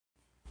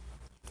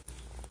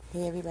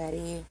Hey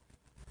everybody,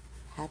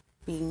 happy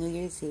New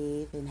Year's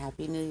Eve and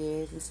happy New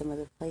Year's in some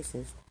other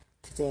places.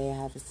 Today I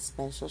have a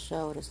special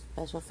show with a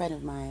special friend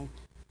of mine.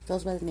 He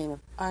goes by the name of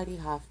Artie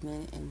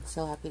Hoffman and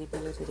so happy to be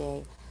here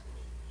today.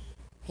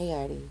 Hey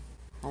Artie,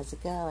 how's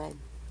it going?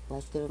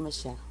 Let's give him a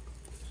show.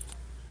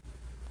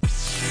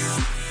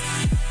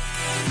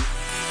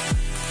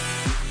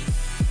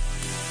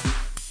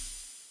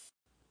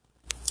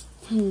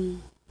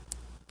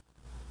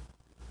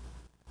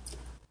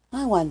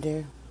 I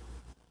wonder,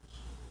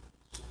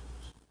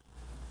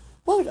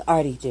 what would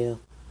Artie do?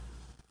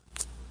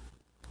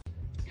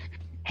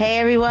 Hey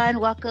everyone,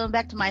 welcome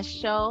back to my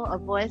show, A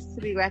Voice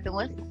to be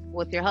Reckoned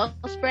with your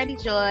host, Brandy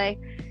Joy.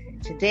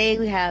 Today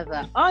we have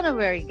an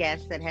honorary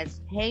guest that has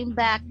came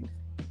back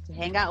to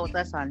hang out with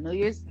us on New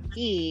Year's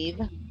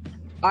Eve,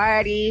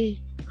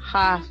 Artie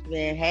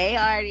Hoffman. Hey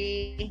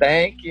Artie.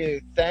 Thank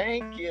you.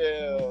 Thank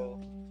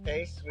you.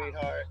 Hey,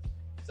 sweetheart.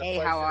 It's a Hey,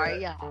 how pleasure are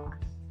to, ya?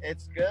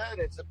 it's good.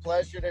 It's a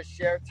pleasure to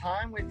share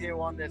time with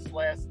you on this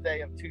last day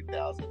of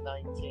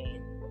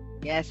 2019.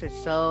 Yes, it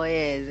so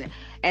is.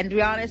 And to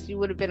be honest, you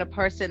would have been a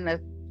person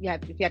that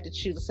if you had to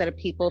choose a set of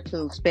people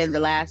to spend the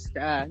last,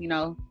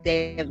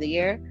 day of the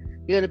year,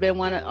 you would have been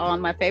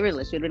on my favorite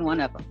list. You'd have been one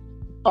of them.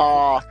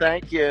 Oh,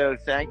 thank you.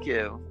 Thank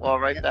you. Well,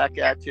 right back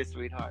at you,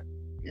 sweetheart.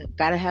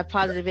 Gotta have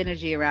positive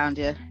energy around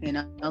you,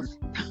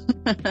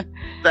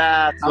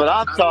 That's what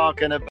I'm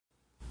talking about.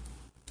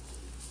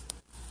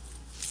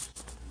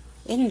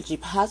 Energy,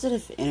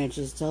 positive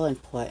energy is so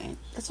important.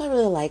 That's why I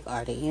really like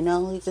Artie,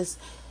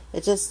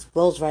 it just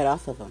rolls right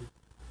off of him.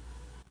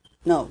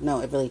 No,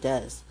 it really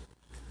does.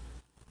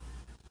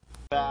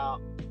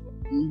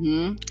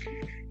 Mm-hmm.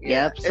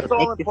 Yeah, Yep. So it's all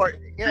thank you.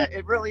 important. Yeah,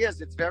 it really is.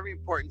 It's very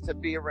important to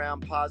be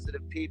around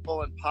positive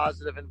people and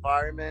positive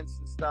environments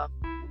and stuff.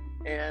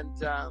 And,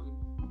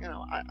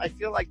 I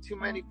feel like too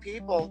many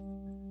people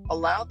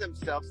allow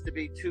themselves to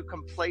be too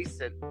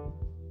complacent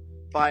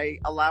by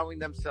allowing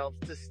themselves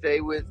to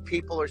stay with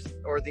people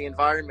or the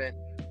environment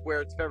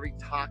where it's very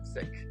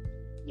toxic,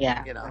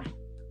 Yeah. you know.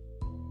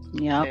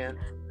 Yep.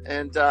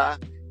 And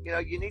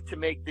you need to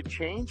make the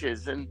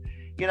changes. And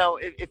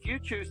if you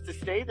choose to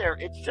stay there,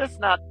 it's just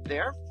not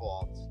their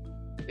fault.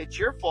 It's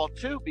your fault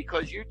too,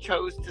 because you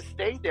chose to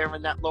stay there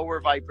in that lower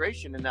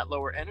vibration and that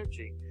lower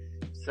energy.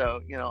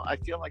 So I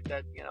feel like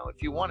that.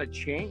 If you want to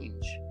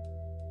change,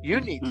 you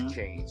need to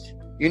change.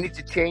 You need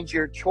to change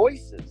your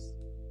choices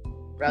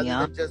rather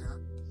than just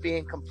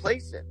being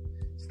complacent.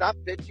 Stop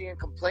bitching and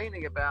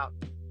complaining about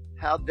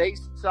how they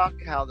suck,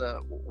 how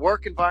the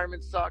work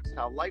environment sucks,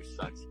 how life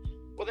sucks.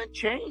 Well, then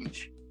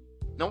change.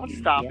 No one's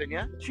stopping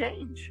you.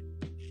 Change.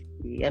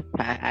 Yep.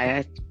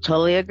 I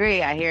totally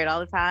agree. I hear it all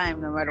the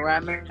time, no matter where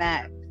I'm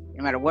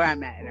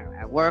at,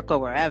 at work or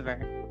wherever.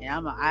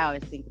 And I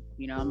always think,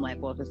 I'm like,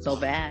 well, if it's so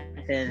bad,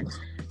 then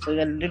we're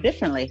gonna do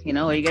differently. What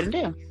are you gonna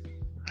do?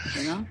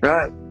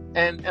 Right.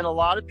 And a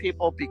lot of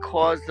people,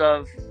 because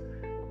of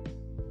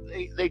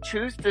they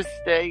choose to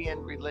stay in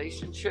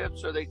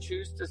relationships or they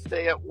choose to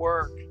stay at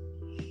work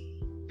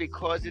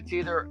because it's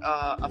either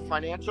a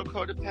financial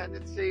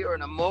codependency or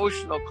an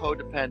emotional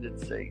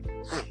codependency.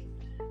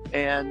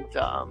 And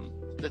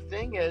the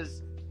thing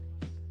is,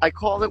 I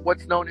call it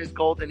what's known as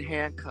golden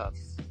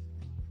handcuffs.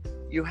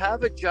 You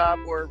have a job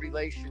or a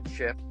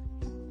relationship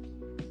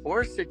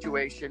or a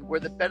situation where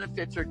the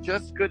benefits are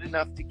just good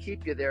enough to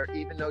keep you there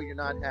even though you're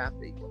not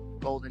happy.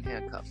 Golden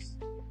handcuffs.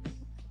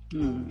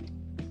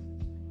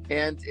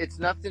 And it's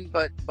nothing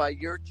but by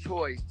your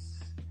choice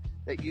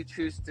that you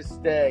choose to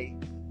stay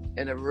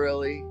in a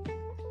really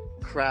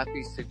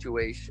crappy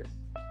situation.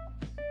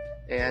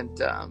 And,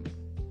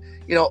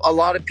 a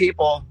lot of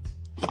people,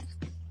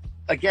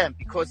 again,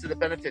 because of the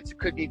benefits, it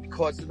could be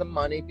because of the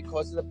money,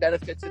 because of the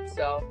benefits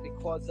itself,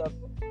 because of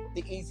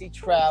the easy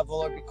travel,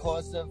 or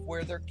because of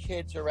where their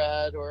kids are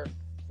at, or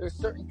there's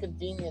certain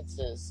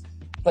conveniences.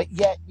 But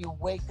yet you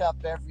wake up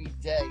every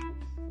day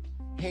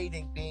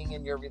hating being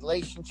in your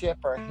relationship,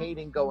 or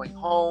hating going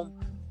home,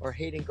 or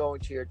hating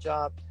going to your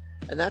job.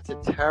 And that's a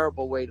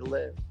terrible way to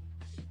live.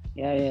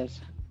 Yeah, it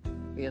is.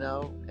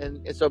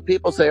 And so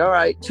people say, all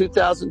right,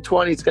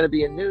 2020 is going to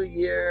be a new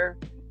year,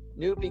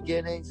 new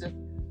beginnings. And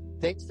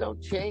things don't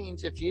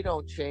change if you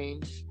don't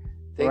change.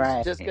 Things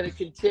are just going to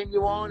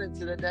continue on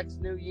into the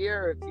next new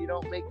year if you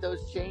don't make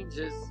those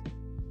changes.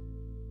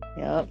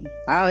 Yep.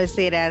 I always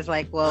see it as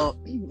like, well,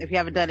 if you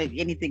haven't done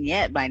anything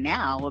yet by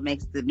now, what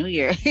makes the new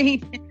year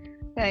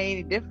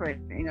any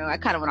different? I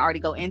kind of want to already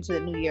go into the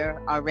new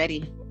year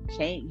already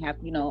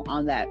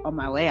on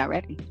my way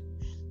already.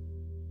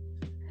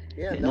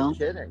 Yeah, no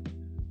kidding.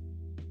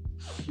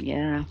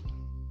 Yeah.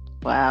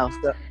 Wow.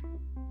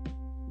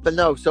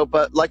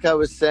 But like I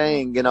was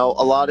saying, a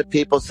lot of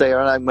people say, all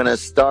right, I'm going to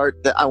start,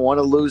 I want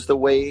to lose the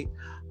weight.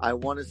 I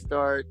want to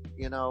start,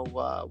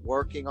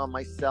 working on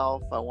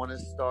myself. I want to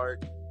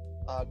start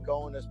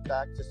going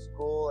back to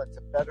school and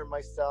to better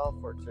myself,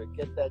 or to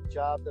get that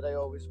job that I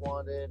always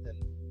wanted. And,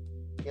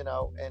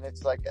 and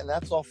it's like, and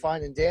that's all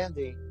fine and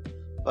dandy,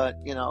 but,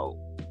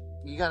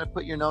 you got to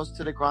put your nose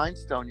to the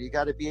grindstone. You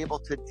got to be able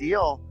to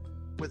deal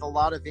with a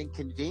lot of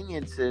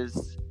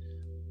inconveniences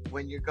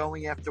when you're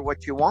going after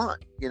what you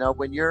want.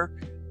 When you're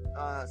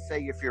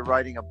say if you're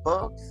writing a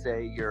book,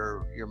 say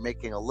you're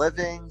making a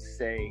living,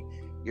 say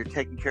you're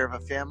taking care of a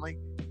family,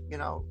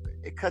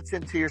 it cuts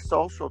into your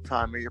social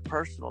time or your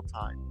personal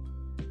time.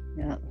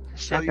 Yeah.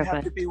 So you have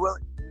Sacrifice. to be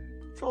willing.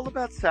 It's all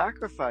about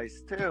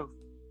sacrifice too.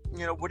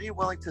 What are you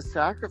willing to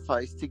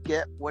sacrifice to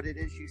get what it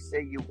is you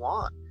say you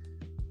want?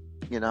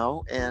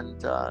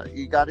 And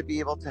you got to be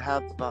able to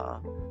have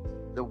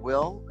the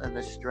will and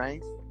the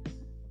strength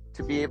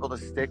to be able to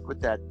stick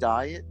with that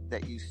diet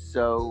that you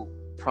so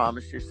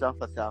promised yourself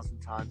 1,000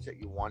 times that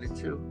you wanted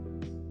to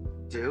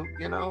do.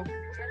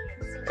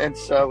 And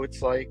so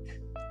it's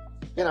like,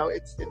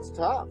 it's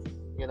tough.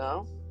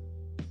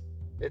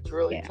 It's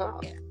really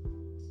tough.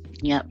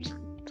 Yep.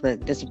 The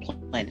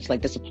discipline. It's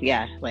like discipline.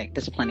 Yeah, like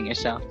disciplining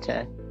yourself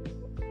to.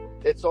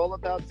 It's all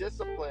about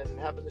discipline and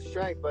having the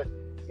strength, but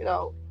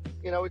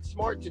it's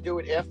smart to do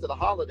it after the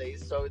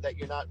holidays so that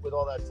you're not with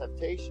all that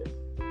temptation.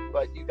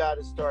 But you got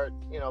to start,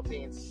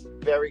 being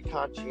very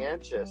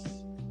conscientious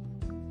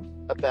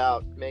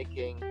about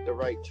making the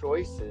right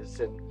choices,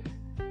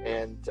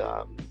 and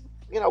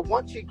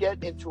once you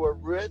get into a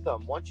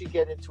rhythm, once you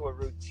get into a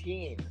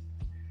routine,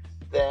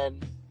 then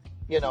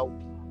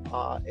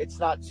it's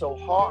not so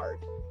hard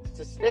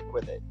to stick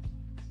with it.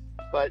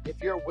 But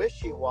if you're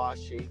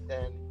wishy-washy,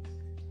 then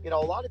a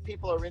lot of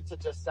people are into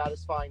just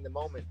satisfying the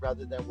moment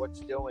rather than what's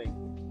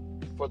doing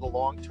for the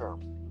long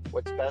term,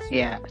 what's best for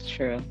them. It's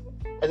true.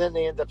 And then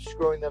they end up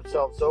screwing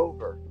themselves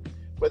over,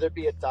 whether it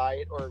be a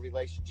diet or a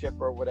relationship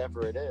or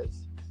whatever it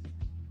is.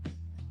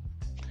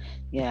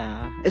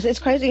 Yeah, it's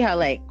crazy how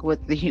like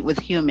with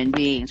human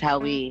beings, how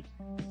we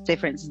say,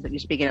 for instance, that you're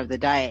speaking of the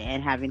diet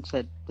and having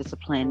to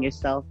discipline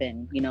yourself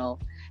and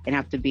and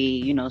have to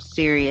be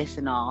serious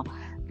and all,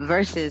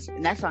 versus,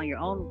 and that's on your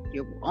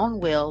own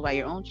will, by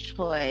your own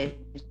choice,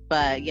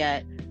 but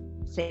yet,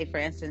 say for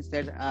instance,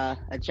 there's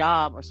a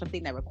job or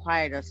something that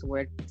required us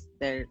where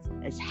it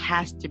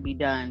has to be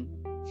done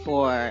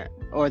or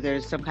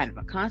there's some kind of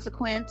a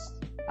consequence.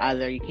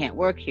 Either you can't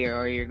work here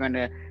or you're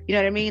gonna, you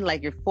know what I mean?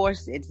 Like you're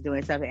forced into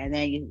doing something, and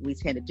then we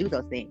tend to do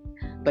those things.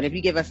 But if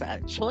you give us a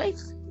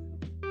choice,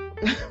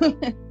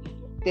 then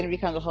it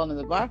becomes a whole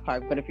nother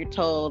ballpark. But if you're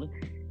told,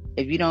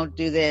 if you don't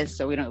do this,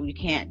 or you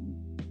can't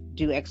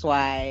do X,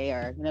 Y,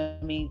 or you know what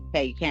I mean,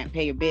 you can't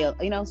pay your bill.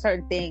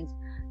 Certain things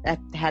that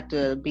have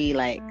to be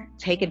like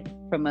taken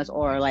from us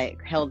or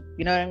like held.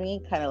 You know what I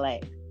mean? Kind of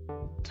like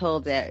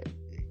told that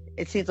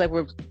it seems like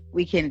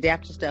we can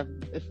adapt to stuff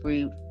if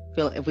we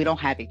don't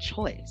have a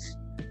choice,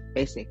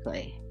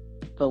 basically.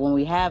 But when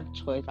we have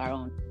choice, our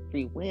own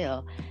free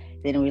will,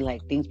 then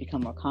things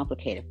become more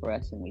complicated for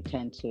us, and we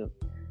tend to,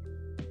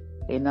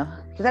 does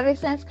that make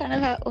sense? Kind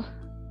of how.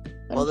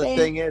 Well, the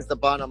thing is, the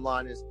bottom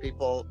line is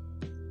people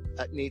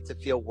need to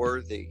feel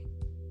worthy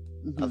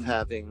of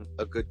having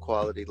a good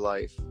quality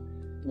life,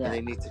 and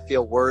they need to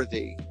feel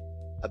worthy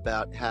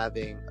about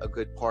having a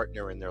good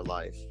partner in their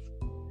life.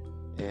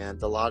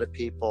 And a lot of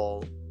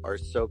people are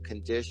so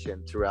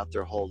conditioned throughout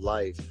their whole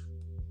life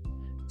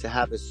to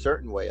have a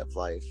certain way of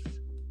life,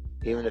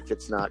 even if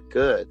it's not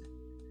good,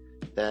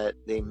 that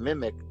they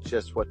mimic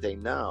just what they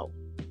know.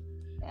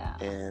 Yeah.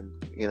 And,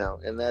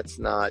 and that's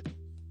not,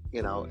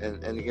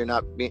 and you're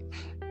not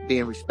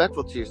being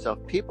respectful to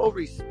yourself. People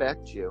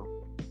respect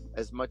you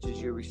as much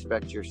as you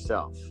respect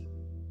yourself.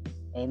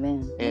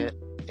 Amen.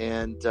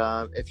 And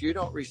if you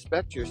don't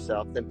respect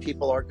yourself, then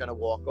people aren't going to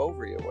walk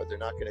over you, or they're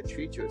not going to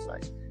treat you as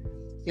nice.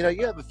 You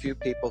have a few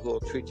people who will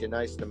treat you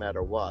nice no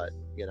matter what,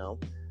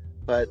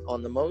 but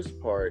on the most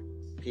part,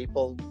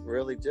 people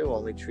really do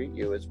only treat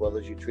you as well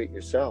as you treat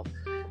yourself.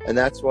 And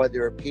that's why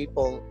there are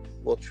people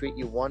who will treat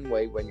you one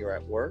way when you're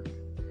at work.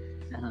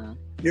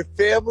 Your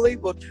family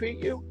will treat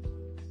you,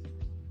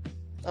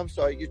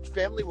 your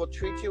family will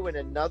treat you in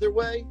another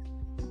way,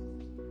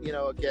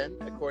 again,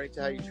 according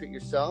to how you treat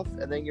yourself.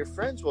 And then your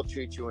friends will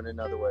treat you in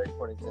another way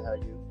according to how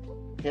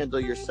you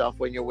handle yourself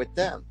when you're with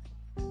them.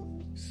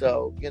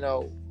 So,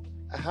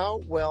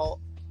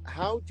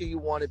 how do you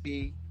want to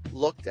be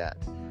looked at?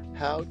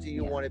 How do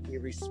you want to be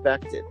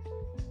respected?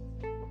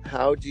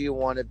 How do you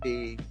want to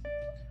be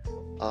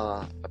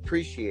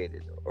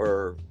appreciated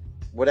or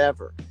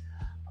whatever?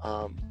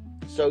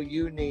 So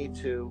you need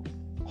to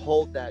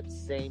hold that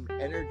same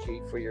energy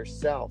for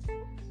yourself,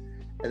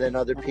 and then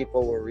other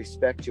people will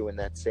respect you in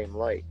that same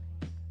light.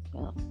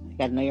 Well, you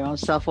got to know your own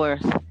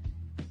self-worth.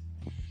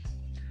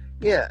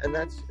 Yeah, and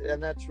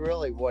that's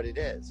really what it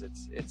is.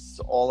 It's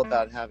all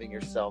about having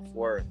your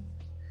self-worth.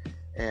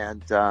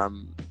 And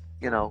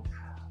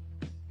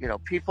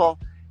people,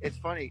 it's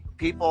funny,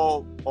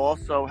 people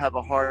also have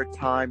a hard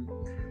time.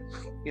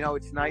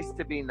 It's nice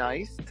to be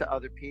nice to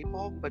other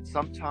people, but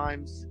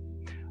sometimes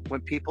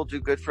when people do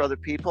good for other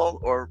people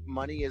or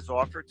money is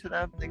offered to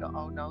them, they go,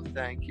 "Oh no,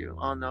 thank you.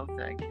 Oh no,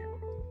 thank you.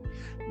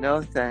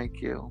 No,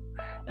 thank you."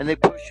 And they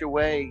push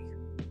away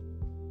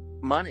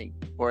money,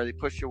 or they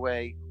push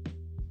away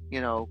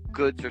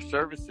goods or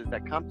services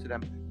that come to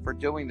them for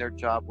doing their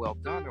job well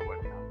done or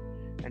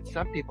whatnot. And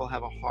some people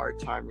have a hard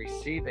time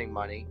receiving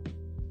money,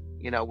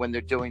 when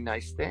they're doing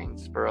nice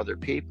things for other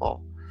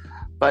people.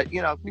 But,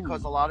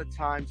 because a lot of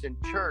times in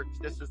church,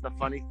 this is the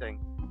funny thing.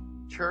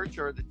 Church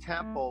or the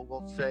temple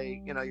will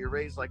say, you're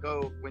raised like,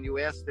 oh, when you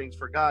ask things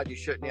for God, you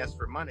shouldn't ask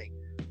for money.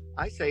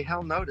 I say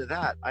hell no to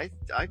that. I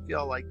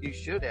feel like you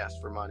should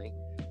ask for money.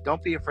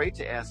 Don't be afraid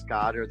to ask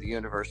God or the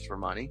universe for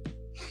money.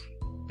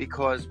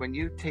 Because when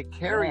you take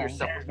care of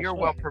yourself, when you're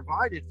well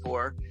provided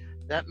for,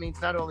 that means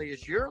not only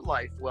is your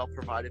life well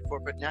provided for,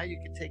 but now you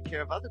can take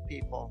care of other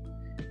people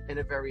in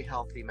a very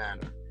healthy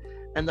manner.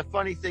 And the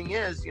funny thing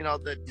is,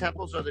 the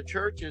temples or the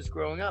churches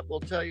growing up will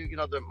tell you,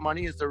 the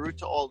money is the root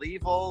to all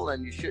evil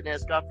and you shouldn't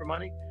ask God for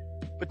money.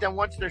 But then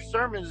once their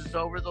sermon is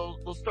over,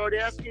 they'll start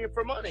asking you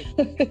for money.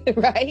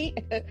 Right?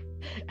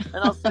 And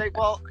I'll say,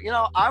 well,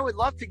 I would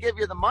love to give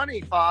you the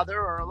money, Father,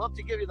 or I'd love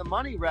to give you the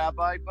money,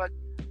 Rabbi, but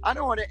I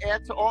don't want to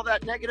add to all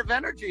that negative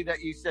energy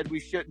that you said we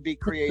shouldn't be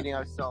creating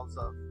ourselves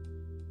of.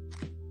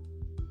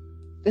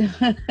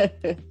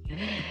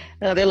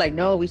 No, they're like,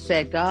 no, we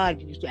said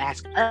God, you should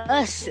ask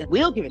us and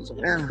we'll give it to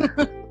him.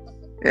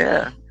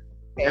 Yeah.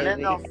 And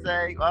then they'll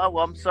say, oh,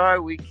 well, I'm sorry,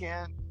 we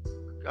can't,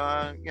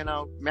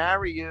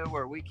 marry you,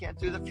 or we can't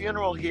do the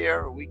funeral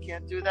here, or we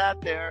can't do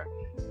that there.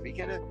 We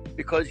can,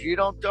 because you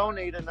don't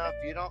donate enough,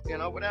 you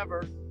don't,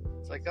 whatever.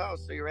 It's like, oh,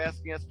 so you're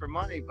asking us for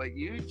money, but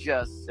you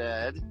just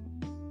said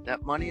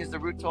that money is the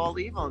root to all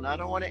evil, and I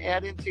don't want to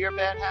add into your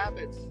bad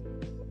habits.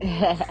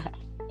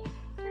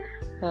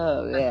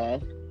 Oh, yeah.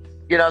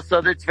 So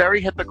it's very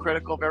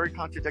hypocritical, very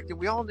contradictory.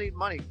 We all need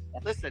money.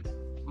 Listen,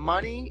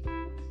 money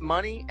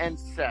and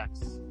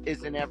sex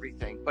isn't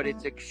everything, but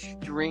it's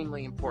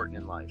extremely important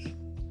in life.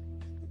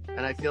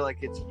 And I feel like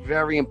it's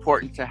very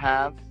important to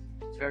have.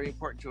 It's very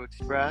important to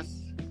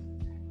express.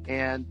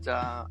 And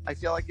I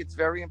feel like it's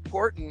very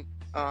important.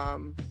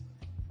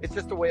 It's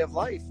just a way of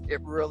life.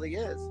 It really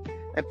is.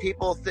 And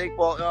people think,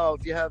 well, oh,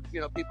 if you have,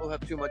 people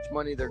have too much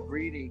money, they're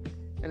greedy.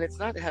 And it's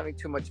not having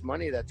too much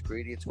money that's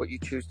greedy. It's what you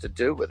choose to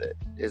do with it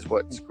is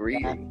what's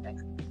greedy. Yeah.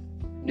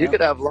 You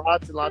could have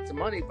lots and lots of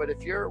money, but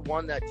if you're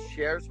one that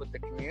shares with the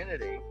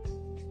community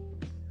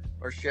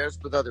or shares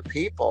with other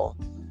people,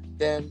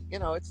 then,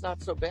 it's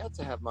not so bad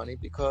to have money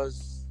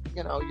because,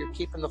 you're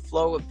keeping the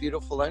flow of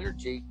beautiful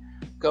energy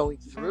going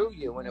through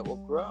you and it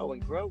will grow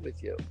and grow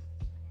with you.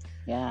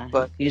 Yeah.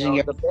 But using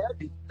your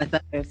blessings bless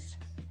others.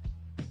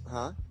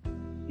 Huh?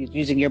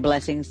 Using your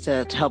blessings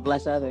to help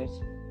bless others.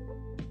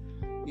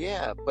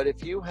 Yeah, but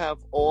if you have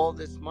all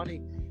this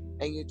money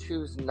and you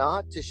choose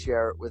not to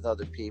share it with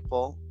other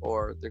people,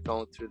 or they're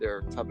going through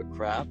their tub of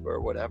crap or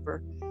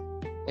whatever,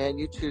 and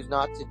you choose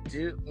not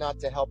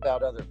to help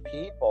out other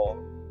people,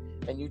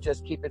 and you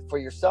just keep it for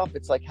yourself,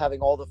 it's like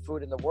having all the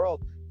food in the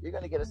world. You're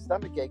going to get a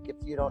stomachache if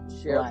you don't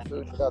share the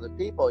food with other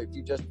people, if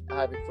you just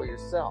have it for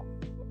yourself.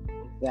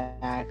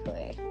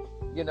 Exactly.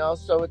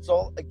 So it's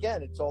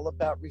all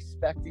about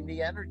respecting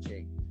the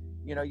energy.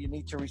 You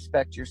need to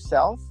respect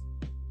yourself.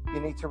 You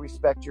need to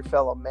respect your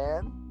fellow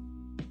man.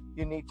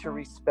 You need to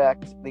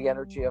respect the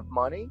energy of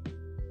money.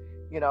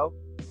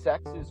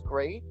 Sex is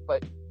great,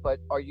 but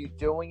are you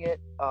doing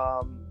it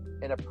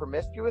in a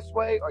promiscuous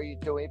way? Are you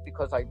doing it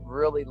because I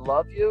really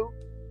love you?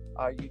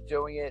 Are you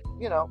doing it,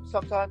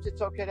 sometimes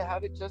it's okay to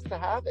have it just to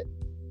have it.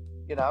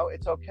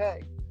 It's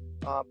okay.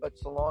 But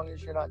so long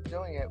as you're not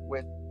doing it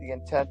with the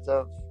intent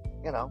of,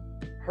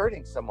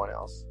 hurting someone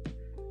else,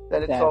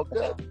 then it's all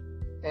good.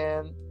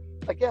 And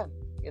again,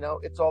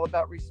 it's all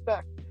about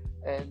respect.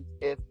 And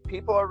if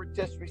people are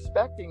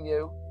disrespecting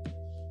you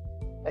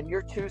and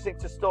you're choosing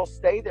to still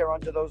stay there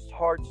under those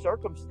hard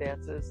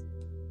circumstances,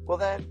 well,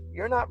 then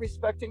you're not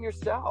respecting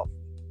yourself.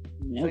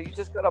 Nope. So you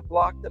just got to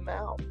block them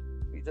out.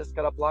 You just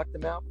got to block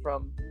them out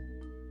from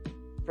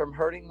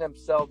hurting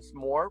themselves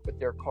more with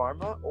their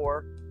karma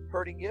or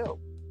hurting you.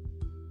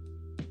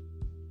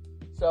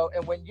 So,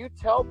 and when you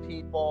tell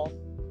people,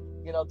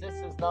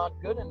 this is not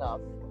good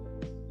enough,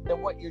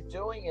 then what you're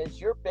doing is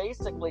you're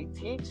basically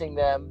teaching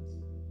them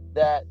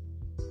that,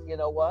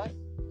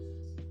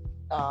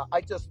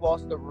 I just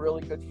lost a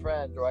really good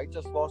friend, or I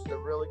just lost a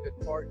really good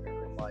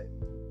partner in life.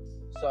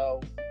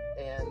 So,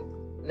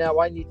 and now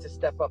I need to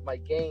step up my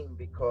game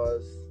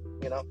because,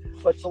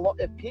 but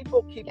if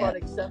people keep on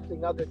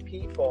accepting other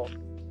people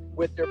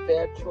with their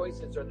bad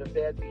choices or their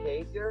bad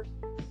behavior,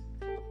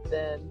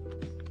 then,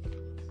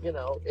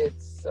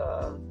 it's,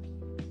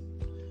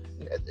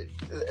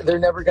 they're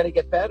never going to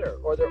get better,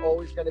 or they're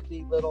always going to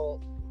be little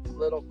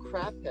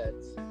crap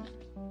heads.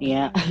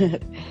 Yeah.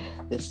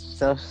 It's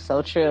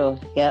so true.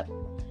 Yep.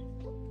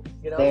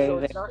 So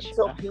it's not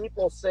until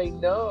people say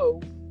no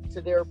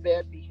to their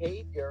bad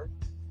behavior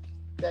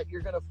that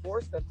you're going to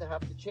force them to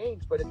have to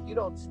change. But if you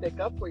don't stick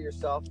up for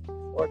yourself,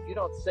 or if you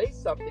don't say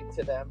something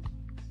to them,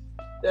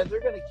 then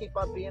they're going to keep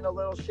on being a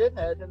little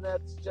shithead, and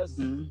that's just,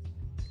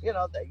 you're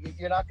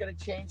not going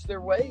to change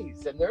their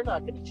ways, and they're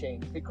not going to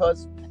change,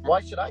 because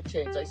why should I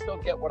change? I still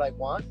get what I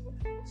want,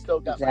 still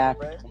got my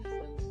friends,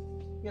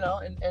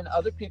 and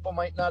other people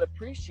might not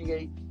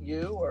appreciate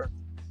you or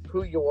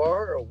who you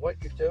are or what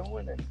you're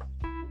doing,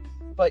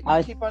 but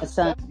you keep on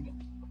accepting.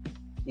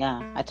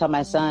 Yeah, I tell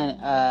my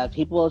son,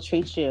 people will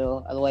treat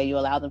you the way you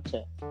allow them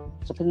to.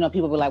 So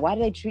people be like, why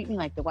do they treat me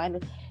like that? Why?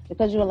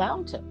 because you allow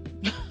them to.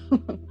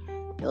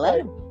 You let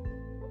Right.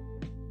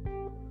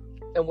 them.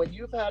 And when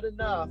you've had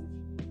enough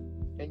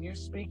and you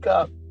speak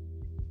up,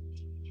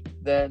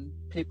 then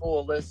people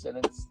will listen.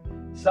 And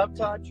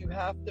sometimes you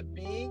have to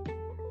be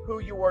who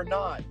you are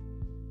not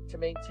to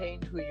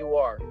maintain who you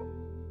are.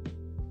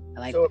 I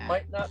like So that.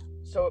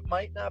 it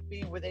might not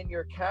be within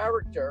your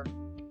character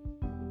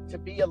to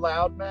be a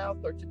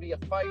loudmouth or to be a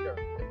fighter.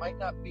 It might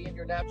not be in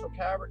your natural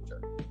character.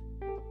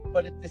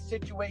 But if the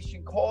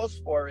situation calls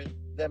for it,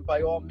 then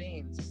by all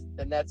means,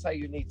 then that's how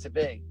you need to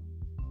be.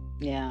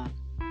 Yeah.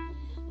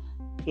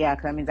 Yeah,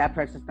 because I mean that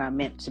person's not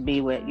meant to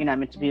be with. You're not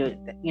meant to be with.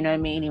 You know what I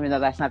mean? Even though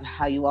that's not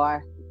how you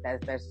are.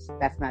 That's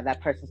not,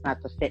 that person's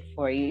not the fit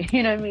for you.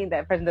 You know what I mean?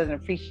 That person doesn't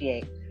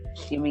appreciate.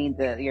 You mean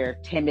your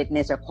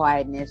timidness or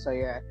quietness or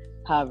your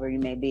however you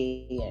may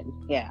be. And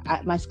yeah,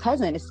 my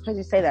cousin. It's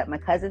crazy to say that. My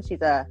cousin,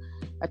 she's a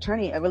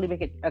attorney, a really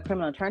big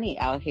criminal attorney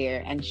out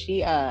here, and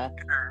she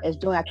is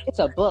doing. I think it's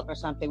a book or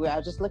something. I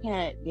was just looking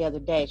at it the other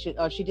day.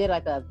 She did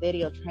like a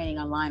video training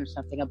online or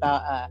something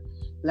about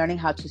learning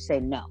how to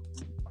say no.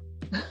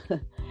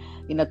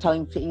 You know,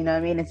 telling, you know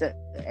what I mean?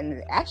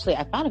 And actually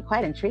I found it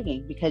quite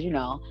intriguing because, you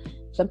know,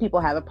 some people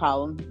have a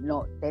problem.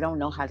 No, they don't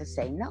know how to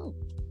say no.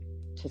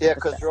 Yeah,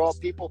 because they're all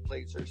people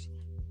pleasers.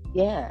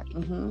 Yeah.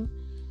 Mm-hmm.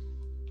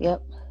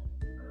 Yep.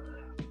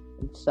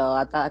 And so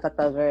I thought that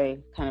was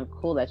very kind of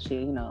cool that she,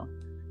 you know,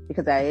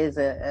 because that is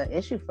a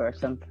issue for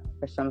some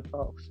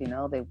folks, you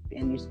know,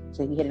 and you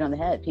hit it on the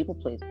head, people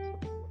pleasers,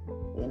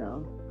 you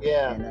know.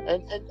 Yeah.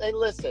 And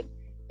listen,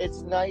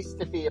 it's nice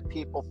to be a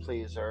people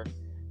pleaser.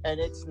 And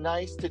it's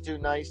nice to do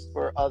nice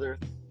for other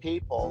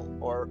people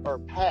or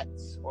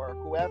pets or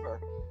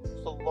whoever,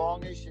 so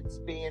long as it's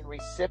being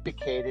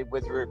reciprocated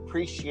with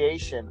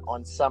appreciation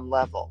on some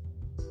level.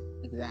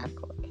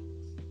 Exactly.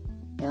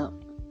 Yep.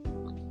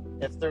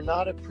 If they're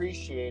not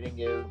appreciating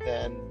you,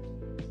 then,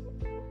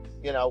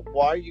 you know,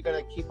 why are you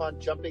going to keep on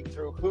jumping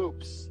through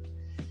hoops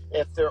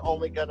if they're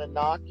only going to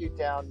knock you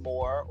down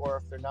more, or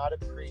if they're not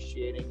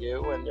appreciating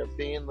you and they're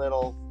being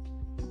little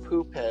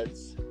poop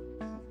heads?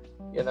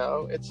 You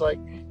know, it's like,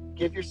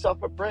 give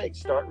yourself a break.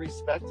 Start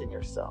respecting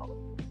yourself.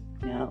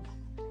 Yeah.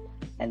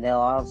 And they'll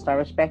all start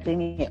respecting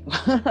you.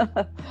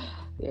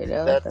 You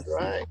know? That's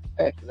right.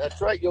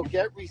 That's right. You'll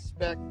get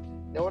respect.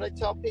 You know what I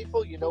tell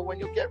people? You know when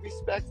you'll get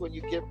respect? When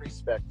you give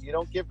respect. You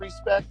don't give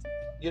respect,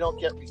 you don't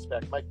get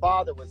respect. My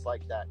father was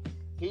like that.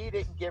 He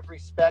didn't give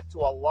respect to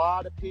a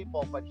lot of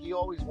people, but he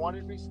always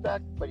wanted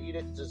respect, but he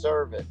didn't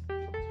deserve it.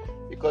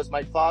 Because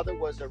my father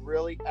was a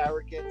really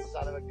arrogant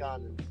son of a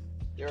gun.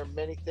 There are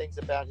many things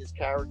about his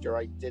character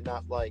I did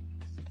not like.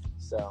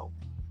 So,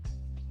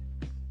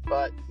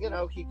 but, you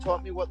know, he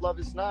taught me what love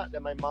is not,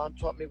 and my mom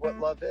taught me what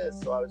love is,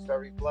 so I was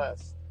very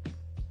blessed.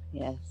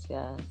 Yes.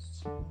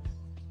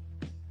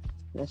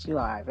 Yes, you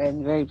are. Very,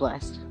 very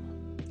blessed.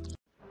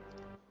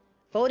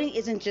 Voting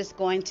isn't just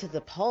going to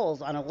the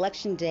polls on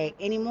election day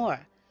anymore.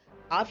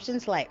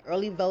 Options like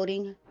early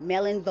voting,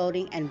 mail-in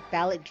voting, and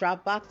ballot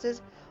drop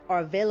boxes are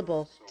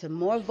available to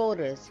more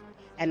voters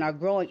and are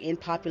growing in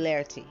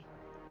popularity.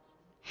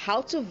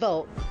 How to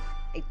Vote,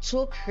 a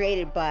tool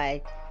created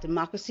by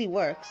Democracy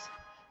Works,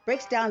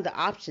 breaks down the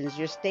options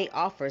your state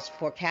offers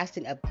for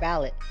casting a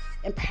ballot,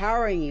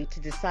 empowering you to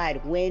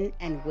decide when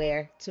and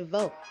where to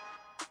vote.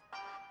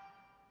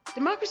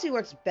 Democracy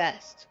works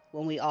best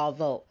when we all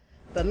vote,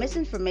 but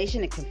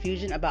misinformation and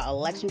confusion about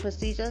election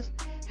procedures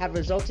have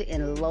resulted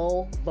in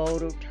low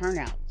voter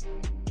turnout.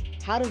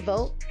 How to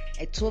Vote,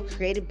 a tool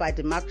created by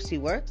Democracy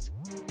Works,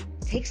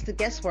 takes the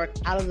guesswork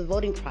out of the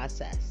voting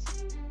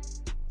process.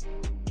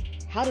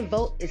 How to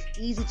Vote is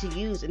easy to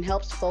use and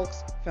helps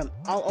folks from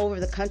all over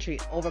the country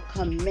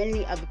overcome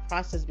many of the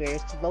process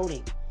barriers to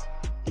voting.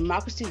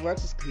 Democracy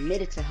Works is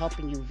committed to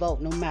helping you vote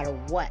no matter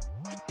what.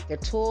 Their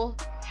tool,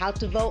 How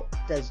to Vote,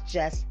 does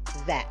just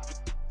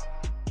that.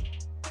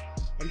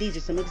 And these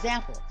are some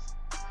examples.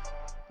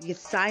 You can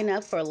sign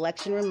up for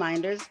election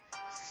reminders,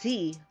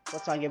 see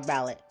what's on your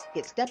ballot,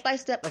 get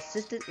step-by-step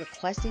assistance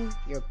requesting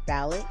your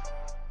ballot,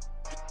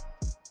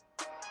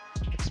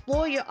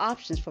 explore your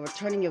options for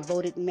returning your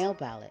voted mail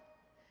ballot,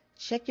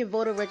 check your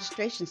voter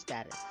registration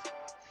status,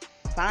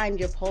 find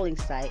your polling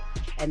site,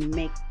 and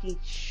making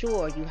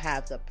sure you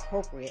have the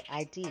appropriate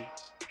ID.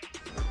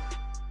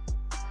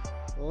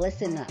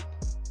 Listen up.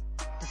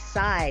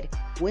 Decide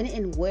when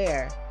and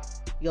where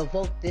you'll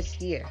vote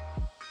this year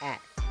at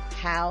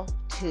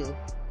howto.vote.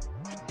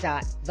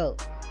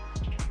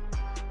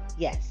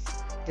 Yes,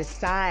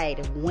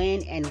 decide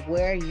when and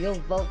where you'll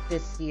vote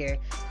this year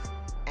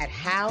at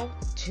howto.vote.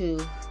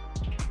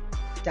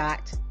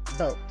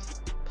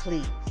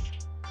 Please,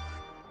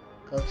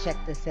 go check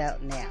this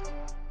out now.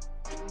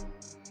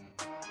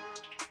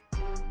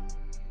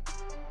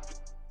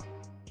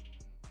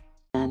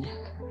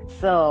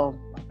 So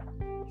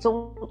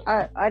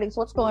Artie,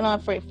 so what's going on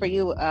for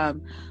you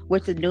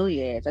with the New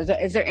Year's?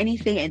 Is there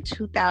anything in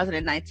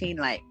 2019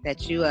 like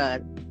that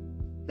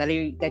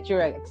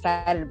you're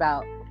excited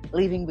about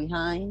leaving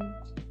behind?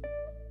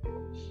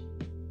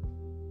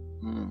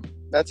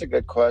 That's a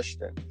good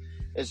question.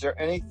 Is there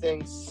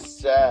anything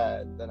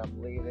sad that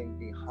I'm leaving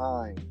behind?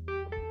 behind.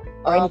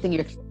 Or anything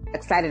you're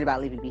excited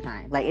about leaving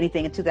behind. Like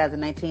anything in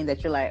 2019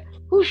 that you're like,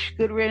 whoosh,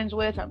 good riddance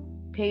with,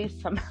 peace,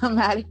 I'm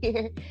out of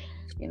here.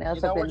 You know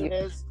what it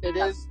is? It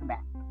is.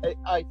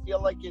 I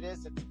feel like it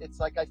is. It's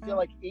like I feel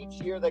like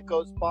each year that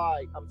goes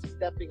by, I'm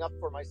stepping up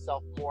for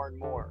myself more and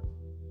more.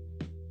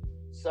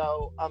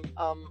 So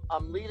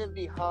I'm leaving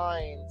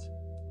behind.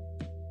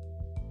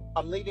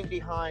 I'm leaving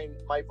behind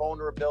my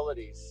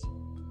vulnerabilities.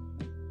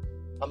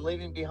 I'm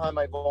leaving behind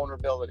my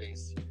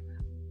vulnerabilities.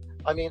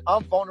 I mean,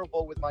 I'm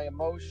vulnerable with my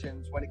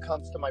emotions when it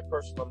comes to my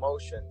personal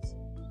emotions,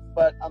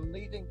 but I'm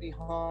leaving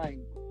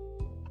behind,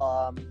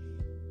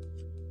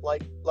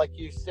 like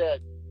you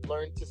said,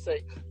 learn to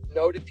say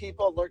no to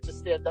people, learn to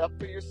stand up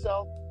for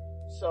yourself.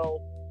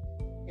 So,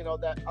 you know,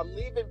 that I'm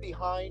leaving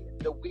behind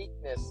the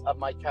weakness of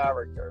my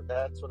character.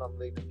 That's what I'm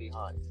leaving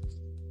behind.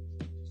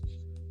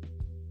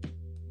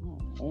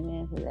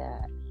 Amen to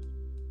that.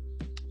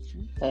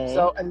 Okay.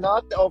 So, and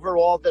not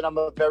overall that I'm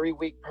a very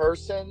weak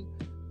person,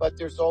 but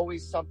there's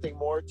always something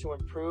more to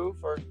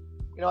improve. Or,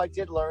 you know, I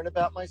did learn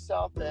about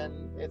myself,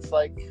 and it's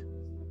like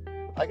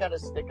I got to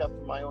stick up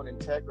for my own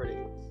integrity.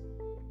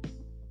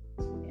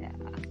 Yeah,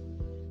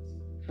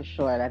 for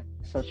sure. That's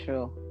so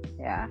true.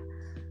 Yeah,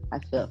 I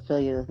feel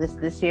you.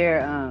 This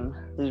year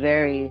was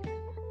a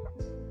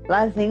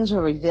lot of things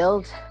were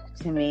revealed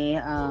to me.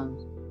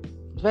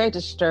 Very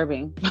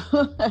disturbing,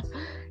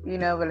 you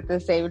know. But at the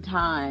same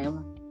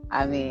time,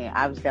 I mean,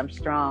 obviously I'm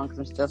strong because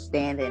I'm still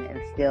standing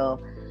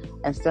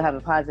and still have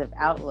a positive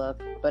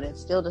outlook. But it's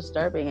still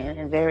disturbing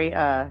and very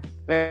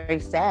very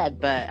sad.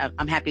 But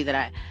I'm happy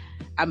that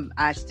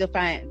I still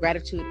find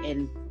gratitude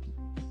in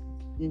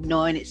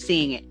knowing it,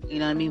 seeing it. You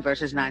know what I mean?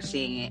 Versus not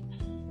seeing it.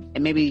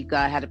 And maybe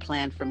God had a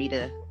plan for me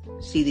to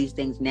see these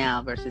things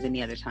now versus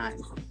any other time.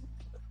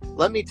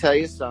 Let me tell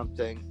you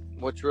something.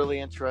 What's really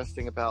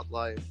interesting about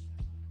life,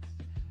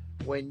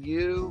 when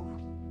you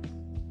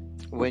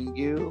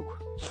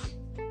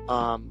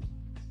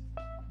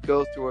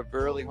go through a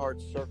really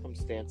hard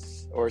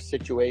circumstance or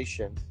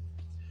situation,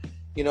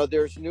 you know,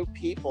 there's new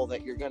people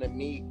that you're going to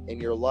meet in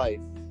your life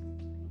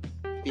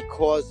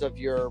because of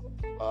your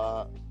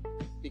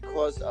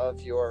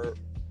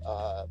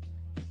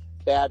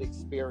bad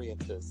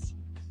experiences.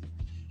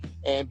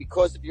 And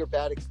because of your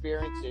bad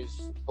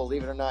experiences,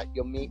 believe it or not,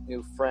 you'll meet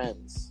new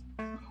friends,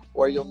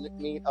 or you'll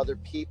meet other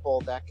people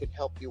that could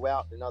help you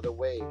out in other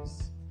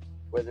ways,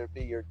 whether it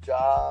be your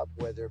job,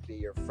 whether it be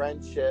your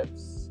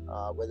friendships,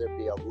 whether it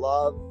be a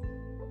love.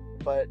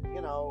 But,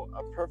 you know,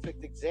 a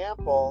perfect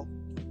example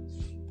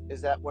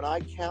is that when I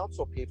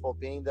counsel people,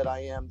 being that I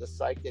am the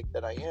psychic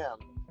that I am,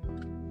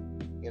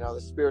 you know,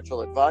 the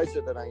spiritual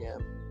advisor that I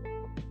am,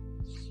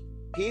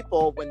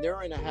 people, when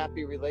they're in a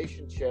happy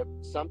relationship,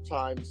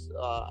 sometimes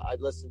I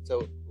listen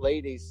to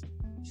ladies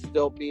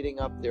still beating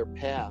up their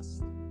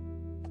past,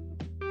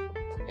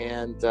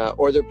 and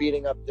or they're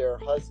beating up their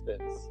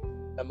husbands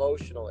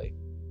emotionally.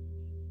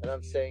 And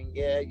I'm saying,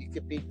 yeah, you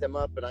could beat them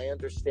up, and I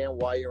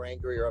understand why you're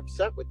angry or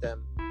upset with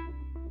them,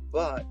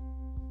 but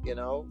you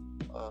know,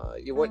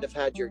 you wouldn't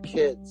have had your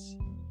kids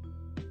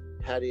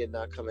had he had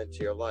not come into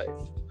your life,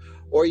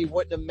 or you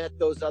wouldn't have met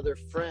those other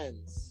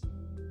friends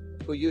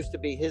who used to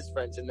be his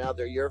friends, and now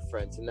they're your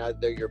friends, and now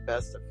they're your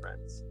best of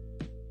friends.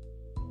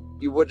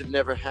 You would have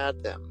never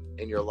had them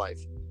in your life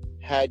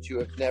had you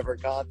have never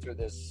gone through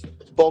this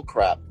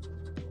bullcrap.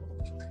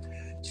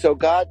 So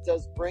God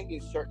does bring you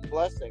certain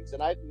blessings,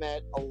 and I've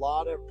met a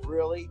lot of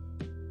really,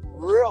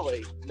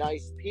 really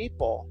nice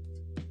people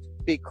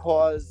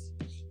because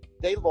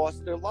they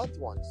lost their loved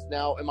ones.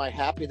 Now, am I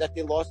happy that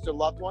they lost their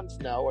loved ones?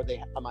 No.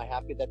 Am I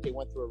happy that they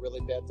went through a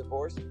really bad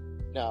divorce?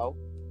 No.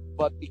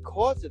 But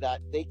because of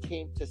that, they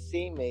came to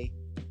see me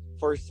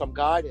for some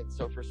guidance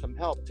or for some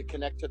help to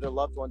connect to their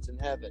loved ones in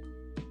heaven,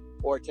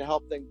 or to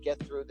help them get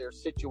through their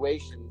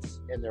situations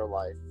in their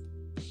life.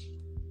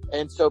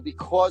 And so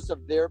because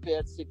of their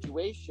bad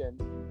situation,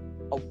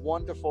 a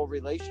wonderful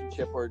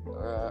relationship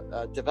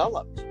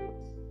developed.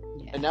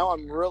 Yeah. And now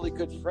I'm really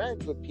good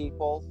friends with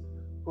people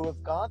who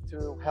have gone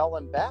through hell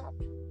and back.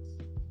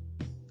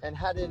 And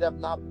had it have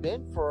not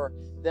been for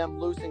them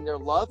losing their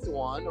loved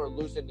one or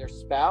losing their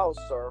spouse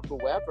or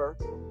whoever,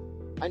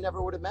 I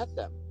never would have met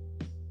them.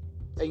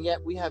 And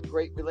yet we have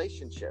great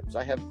relationships.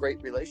 I have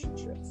great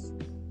relationships.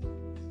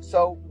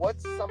 So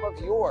what's some of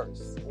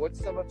yours? What's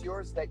some of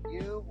yours that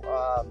you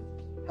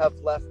have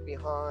left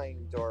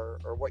behind, or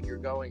what you're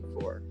going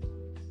for?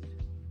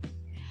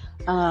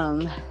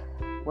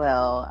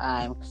 Well,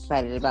 I'm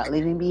excited about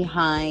leaving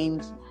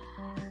behind.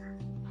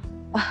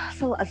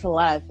 So it's a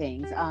lot of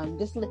things.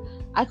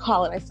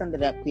 I summed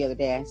it up the other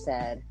day. I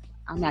said,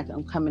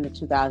 I'm coming to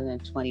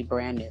 2020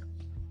 brand new.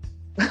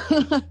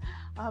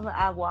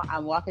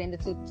 I'm walking into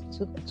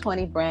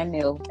 2020 brand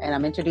new, and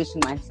I'm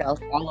introducing myself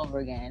all over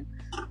again.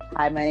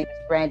 Hi, my name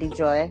is Brandy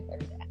Joy.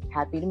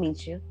 Happy to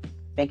meet you.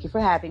 Thank you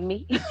for having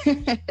me. You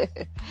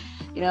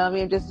know what I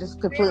mean? Just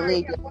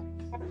completely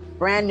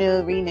brand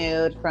new,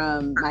 renewed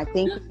from my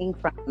thinking,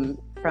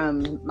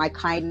 from my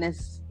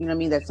kindness, you know what I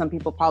mean, that some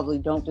people probably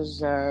don't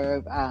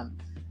deserve.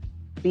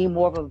 be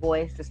more of a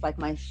voice, just like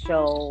my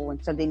show,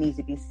 when something needs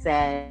to be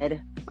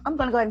said, I'm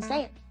going to go ahead and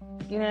say it.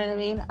 You know what I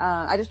mean?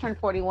 I just turned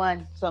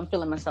 41, so I'm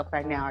feeling myself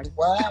right now.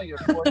 Wow, you're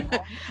 41.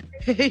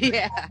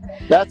 Yeah.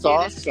 That's Yeah.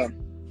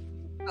 awesome.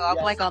 So I'm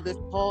Yes. like on this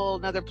whole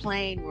another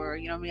plane where,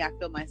 you know what I mean, I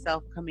feel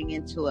myself coming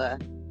into a,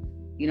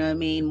 you know what I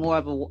mean, more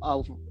of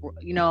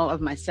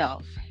of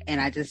myself.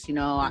 And I just,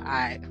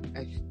 I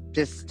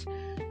just,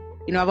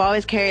 I've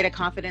always carried a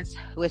confidence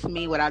with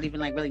me without even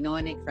like really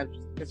knowing it. Cause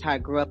that's how I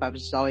grew up. I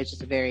was just always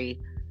just a very,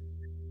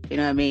 you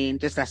know what I mean?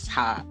 Just that's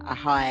how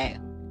I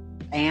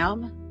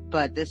am.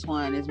 But this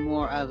one is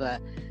more of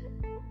a,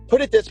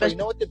 put it this way. You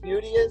know what the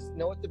beauty is?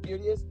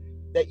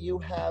 That you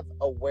have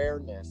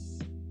awareness.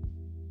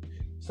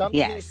 Some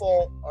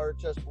people are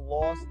just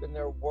lost in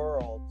their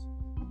world.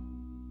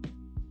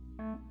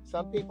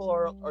 Some people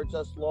are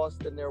just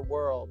lost in their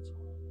world,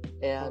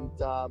 and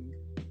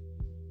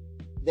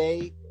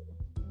they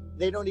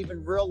don't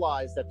even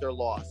realize that they're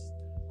lost.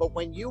 But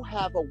when you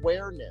have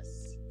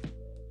awareness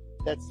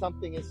that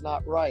something is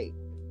not right,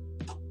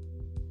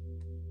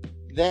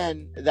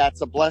 then that's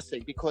a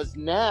blessing, because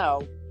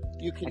now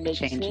you can make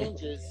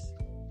changes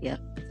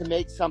to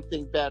make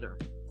something better.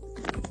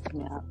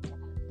 Yeah.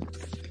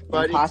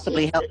 But and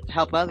possibly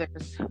help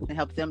others and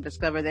help them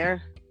discover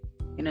their,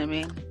 you know what I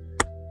mean?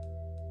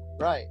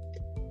 Right.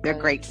 Their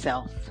great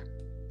self.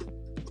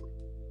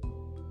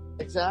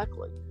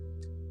 Exactly.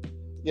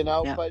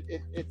 But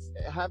it's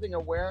having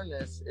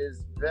awareness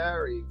is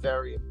very,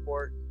 very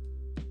important.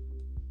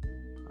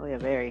 Oh yeah,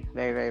 very,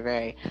 very, very,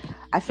 very.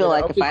 I feel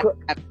like if I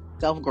have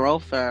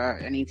self-growth or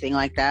anything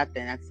like that,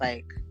 then that's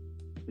like,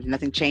 if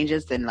nothing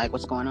changes, then like,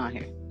 what's going on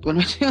here? What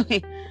am I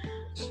doing?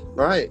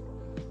 Right.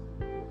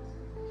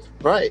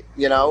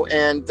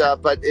 And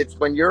but it's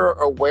when you're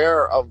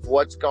aware of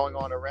what's going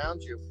on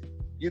around you,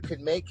 you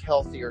can make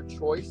healthier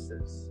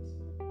choices.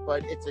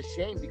 But it's a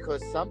shame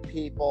because some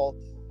people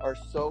are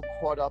so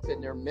caught up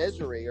in their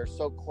misery or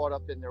so caught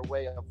up in their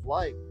way of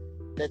life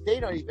that they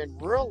don't even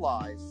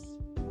realize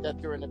that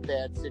they're in a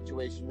bad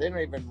situation. They don't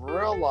even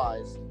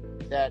realize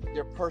that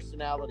their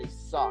personality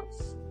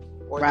sucks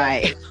or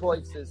that their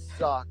choices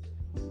suck,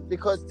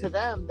 because to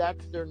them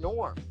that's their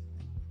norm.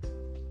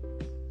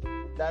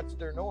 That's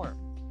their norm.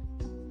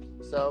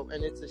 So,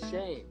 and it's a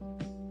shame.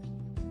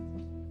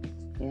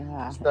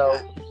 Yeah.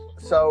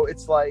 So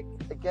it's like,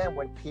 again,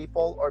 when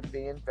people are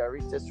being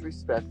very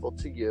disrespectful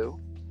to you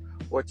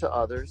or to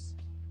others,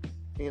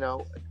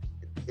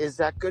 is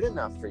that good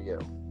enough for you?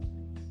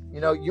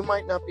 You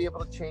might not be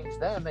able to change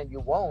them, and you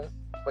won't,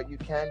 but you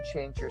can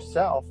change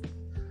yourself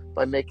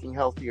by making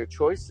healthier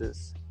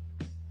choices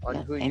on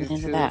who you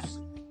choose.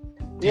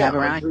 Have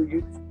around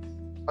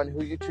on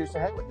who you choose to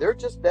hang with. They're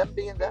just them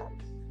being them.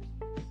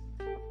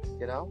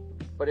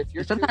 But if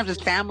you're sometimes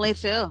it's family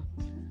too.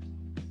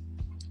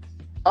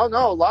 Oh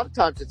no, a lot of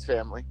times it's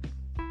family.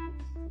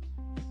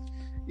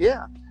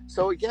 Yeah.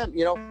 So again,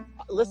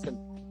 listen,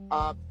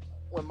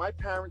 when my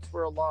parents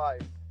were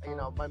alive,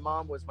 my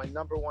mom was my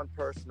number one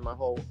person in my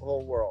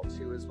whole world.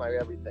 She was my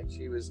everything.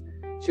 She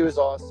was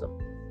awesome.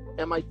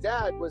 And my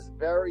dad was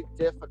very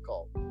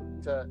difficult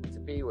to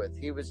be with.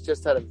 He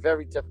had a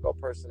very difficult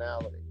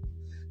personality.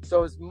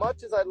 So as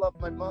much as I love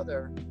my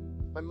mother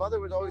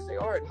would always say,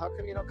 Art, how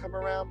come you don't come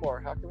around more?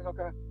 How come you don't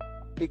come?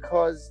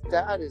 Because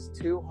Dad is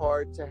too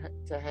hard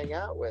to hang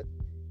out with.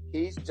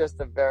 He's just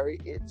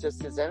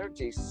his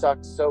energy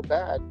sucks so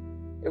bad.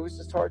 It was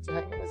just hard to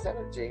hang in his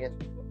energy.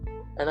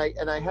 And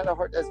I had a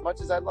hard, as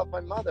much as I love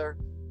my mother,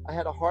 I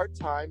had a hard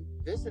time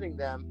visiting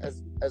them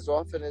as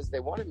often as they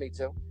wanted me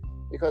to,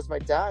 because my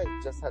dad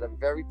just had a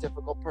very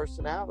difficult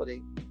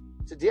personality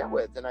to deal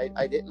with. And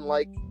I didn't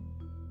like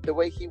the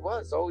way he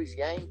was, always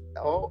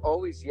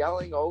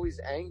yelling, always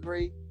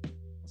angry.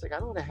 It's like, I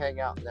don't want to hang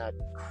out in that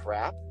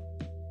crap.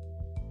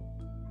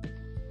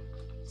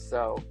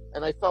 So,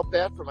 and I felt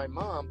bad for my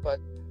mom, but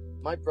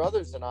my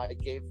brothers and I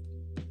gave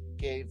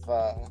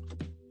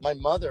my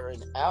mother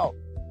an out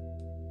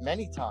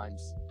many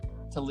times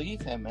to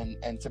leave him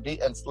and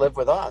to live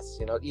with us,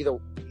 either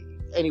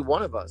any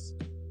one of us.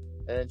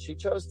 And she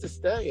chose to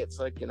stay. It's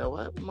like, you know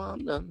what,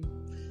 Mom,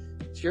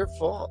 it's your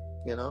fault,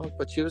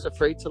 but she was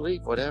afraid to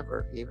leave,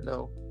 whatever, even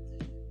though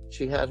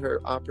she had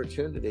her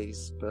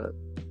opportunities, but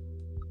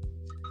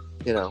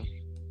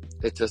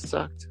it just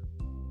sucked.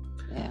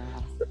 Yeah.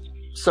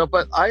 So,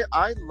 but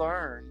I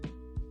learned,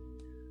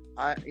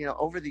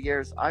 over the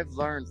years, I've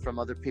learned from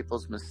other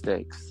people's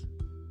mistakes.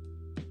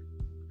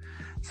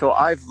 So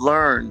I've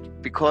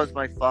learned, because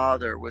my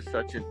father was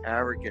such an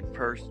arrogant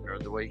person, or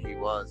the way he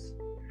was,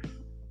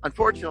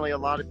 unfortunately, a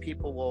lot of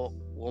people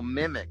will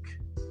mimic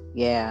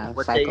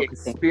what they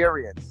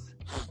experience.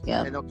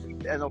 Yeah. And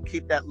they'll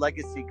keep that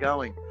legacy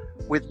going.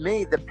 With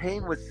me, the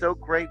pain was so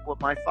great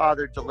what my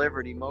father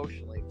delivered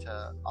emotionally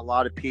to a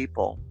lot of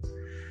people.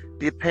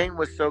 The pain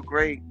was so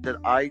great that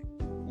I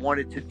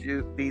wanted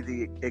to be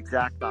the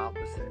exact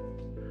opposite.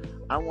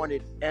 I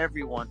wanted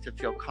everyone to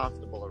feel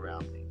comfortable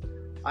around me.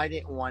 I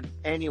didn't want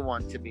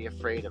anyone to be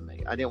afraid of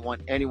me. I didn't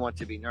want anyone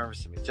to be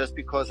nervous of me. Just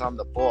because I'm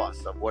the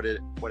boss of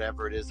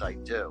whatever it is I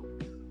do,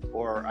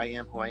 or I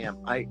am who I am.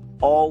 I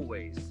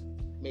always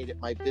made it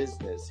my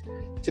business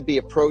to be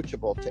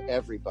approachable to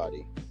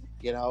everybody,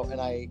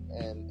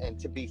 and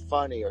to be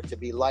funny or to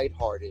be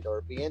lighthearted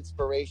or be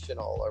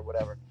inspirational or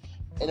whatever.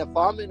 And if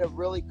I'm in a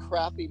really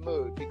crappy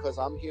mood, because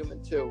I'm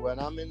human too, when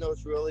I'm in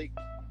those really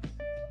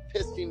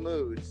pissy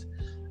moods,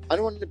 I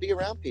don't want to be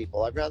around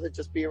people. I'd rather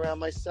just be around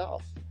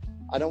myself.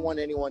 I don't want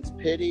anyone's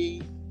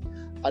pity.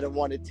 I don't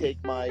want to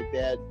take my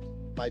bad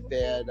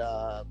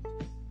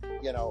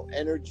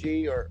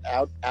energy or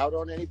out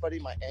on anybody,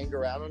 my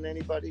anger out on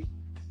anybody.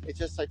 I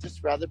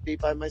just rather be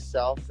by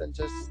myself and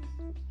just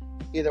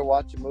either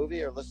watch a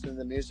movie or listen to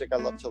the music I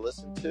love to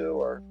listen to,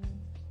 or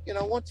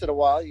once in a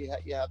while you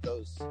have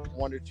those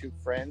one or two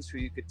friends who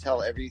you could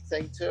tell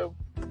everything to,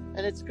 and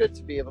it's good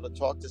to be able to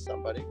talk to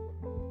somebody.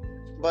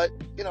 But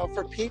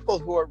for people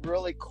who are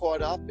really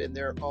caught up in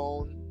their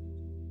own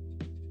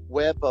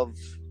web of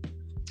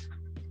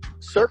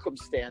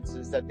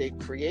circumstances that they've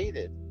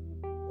created,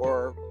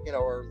 or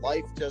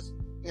life just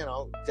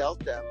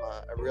dealt them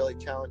a really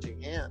challenging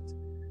hand,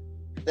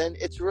 then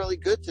it's really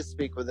good to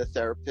speak with a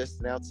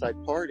therapist, an outside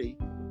party,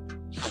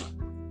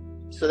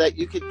 so that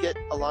you could get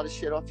a lot of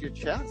shit off your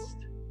chest.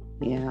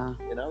 Yeah.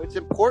 It's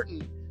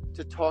important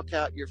to talk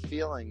out your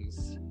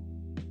feelings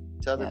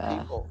to other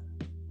people.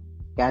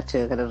 Got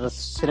to, because it'll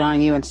sit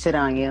on you, and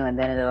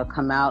then it'll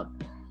come out,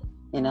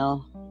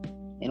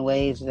 in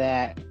ways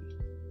that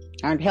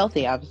aren't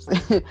healthy,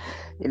 obviously.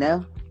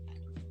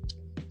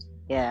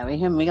 Yeah, we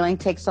can only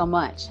take so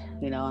much,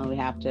 and we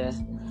have to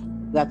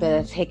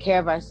take care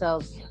of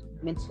ourselves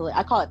mentally.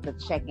 I call it the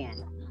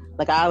check-in.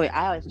 Like I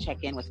always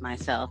check in with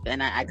myself,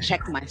 and I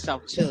check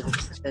myself too.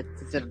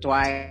 Do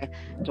I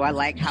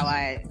like how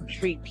I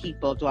treat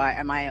people?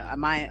 Am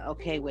I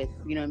okay with,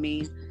 what I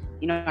mean?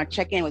 I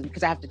check in with,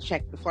 because I have to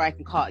check before I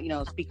can call,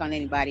 speak on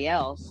anybody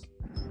else.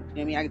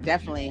 I mean? I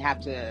definitely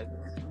have to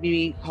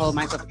hold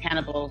myself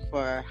accountable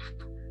for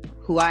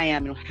who I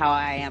am and how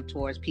I am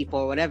towards people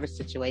or whatever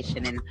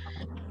situation. And,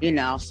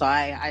 so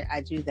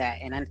I do that.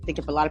 And I think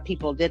if a lot of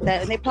people did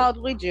that, and they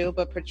probably do,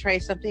 but portray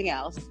something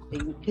else,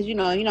 because, you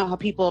know how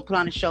people put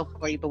on a show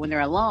for you, but when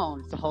they're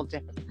alone, it's a whole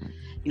different,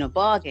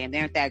 ball game. They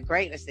aren't that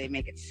great as they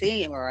make it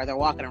seem, or they're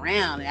walking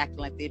around and acting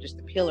like they're just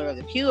the pillar of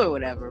the pew or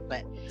whatever.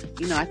 But,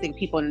 I think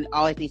people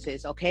always need to,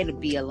 it's okay to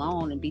be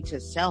alone and be to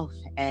self,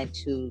 and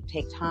to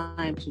take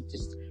time to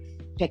just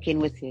check in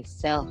with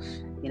yourself.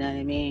 You know what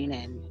I mean?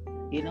 And,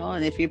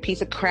 and if you're a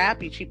piece of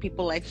crap, you treat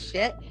people like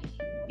shit,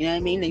 you know what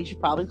I mean? Then you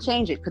should probably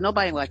change it, because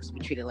nobody likes to be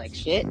treated like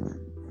shit.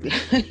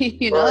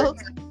 Right.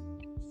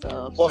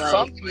 So, well,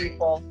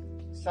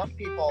 some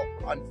people,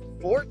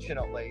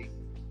 unfortunately,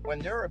 when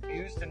they're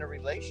abused in a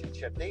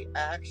relationship, they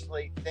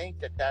actually think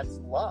that that's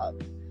love.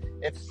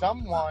 If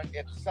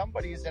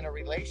somebody is in a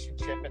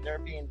relationship and they're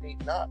being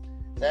beaten up,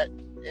 that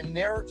in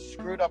their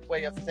screwed up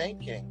way of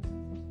thinking,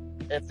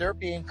 if they're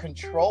being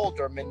controlled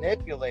or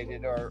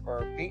manipulated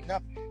or beaten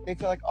up, they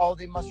feel like, oh,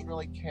 they must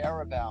really care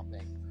about me,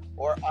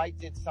 or I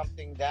did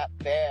something that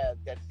bad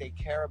that they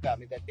care about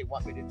me, that they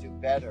want me to do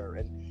better.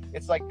 And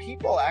it's like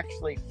people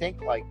actually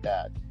think like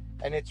that,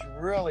 and it's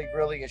really,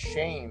 really a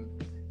shame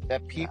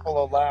that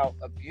people allow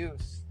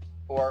abuse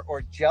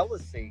or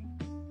jealousy,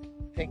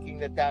 thinking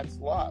that that's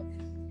love.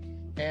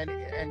 And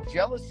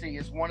jealousy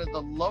is one of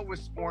the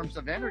lowest forms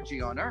of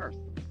energy on earth.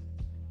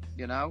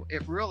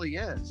 It really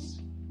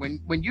is.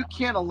 When you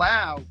can't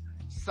allow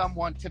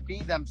someone to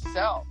be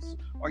themselves,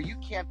 or you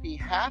can't be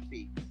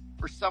happy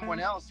for someone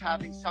else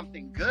having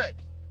something good,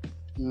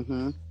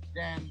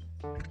 then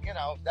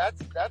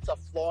that's a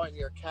flaw in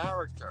your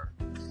character.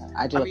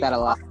 I do that a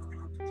lot.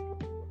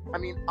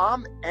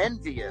 I'm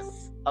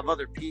envious of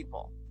other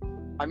people.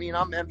 I'm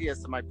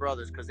envious of my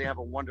brothers, because they have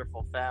a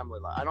wonderful family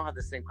life. I don't have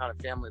the same kind of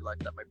family life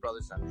that my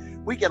brothers have.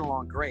 We get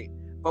along great.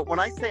 But when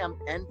I say I'm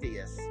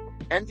envious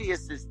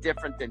is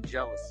different than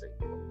jealousy.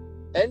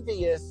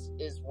 Envious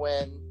is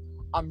when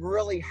I'm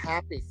really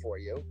happy for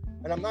you,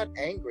 and I'm not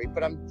angry,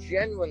 but I'm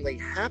genuinely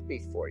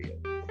happy for you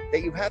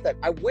that you have that.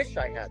 I wish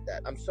I had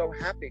that. I'm so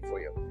happy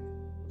for you.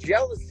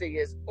 Jealousy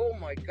is, oh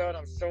my God,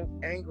 I'm so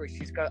angry.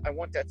 I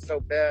want that so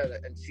bad,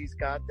 and she's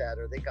got that,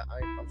 or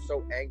I'm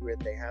so angry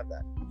that they have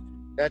that.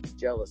 That's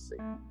jealousy.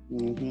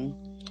 And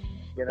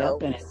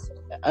it's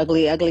an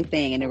ugly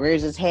thing, and it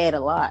rears its head a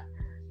lot.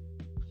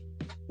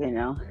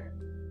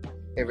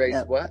 It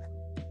raises what?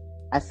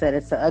 I said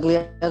it's an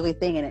ugly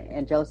thing,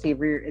 and jealousy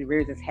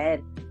rears its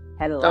head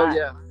a lot. Oh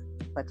yeah.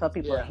 I tell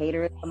people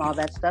haters and all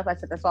that stuff. I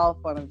said that's all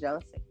a form of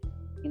jealousy.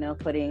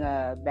 Putting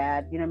a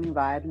bad,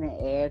 vibe in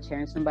the air,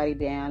 tearing somebody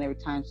down every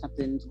time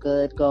something's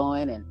good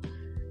going, and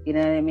you know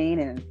what I mean?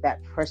 And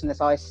that person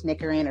that's always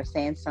snickering or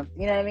saying something,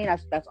 you know what I mean?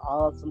 That's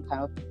all some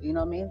kind of, you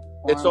know what I mean?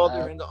 It's all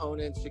their own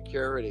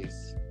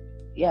insecurities.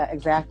 Yeah,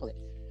 exactly.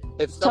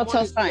 If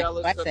someone is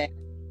jealous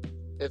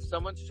if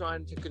someone's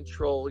trying to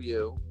control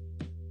you,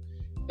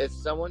 if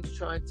someone's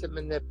trying to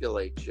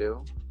manipulate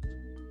you,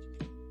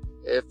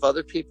 if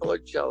other people are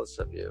jealous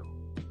of you,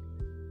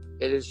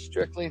 it is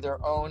strictly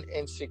their own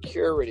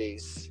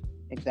insecurities.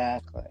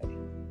 Exactly.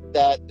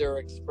 That they're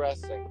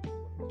expressing.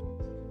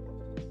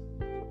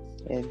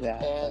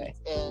 Exactly.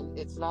 And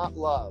it's not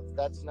love.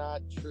 That's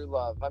not true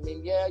love. I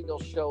mean, yeah,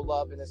 you'll show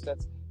love in a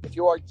sense if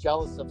you are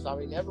jealous of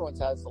something. I mean, everyone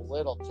has a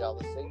little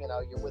jealousy. You know,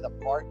 you're with a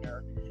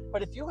partner,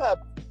 but if you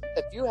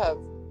have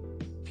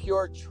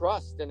pure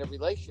trust in a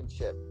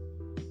relationship,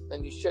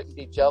 then you shouldn't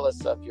be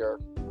jealous of your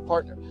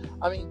partner.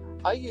 I mean,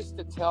 I used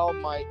to tell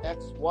my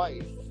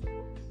ex-wife,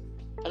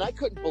 and I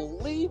couldn't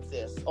believe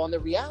this on the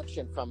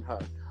reaction from her,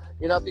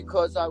 you know,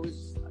 because I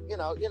was,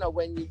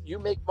 when you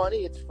make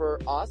money, it's for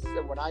us.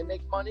 And when I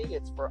make money,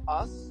 it's for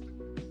us,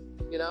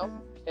 you know,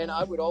 and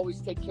I would always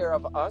take care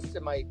of us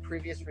in my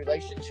previous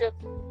relationship.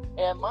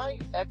 And my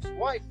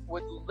ex-wife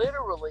would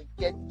literally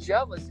get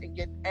jealous and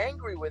get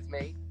angry with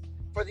me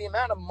for the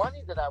amount of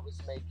money that I was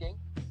making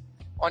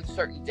on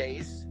certain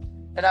days.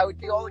 And I would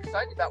be all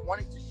excited about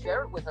wanting to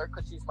share it with her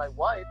because she's my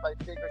wife. I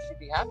figure she'd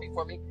be happy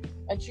for me.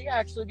 And she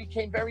actually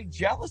became very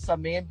jealous of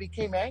me and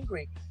became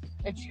angry.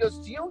 And she goes,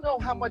 do you know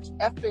how much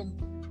effing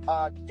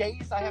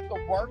days I have to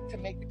work to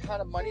make the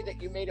kind of money that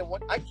you made in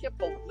one? I can't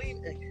believe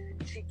it.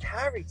 She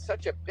carried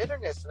such a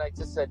bitterness. And I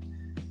just said,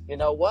 you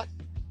know what?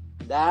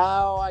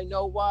 Now I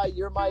know why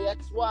you're my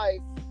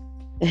ex-wife.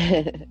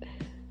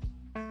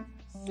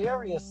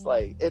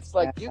 Seriously. It's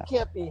like you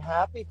can't be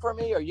happy for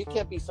me or you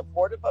can't be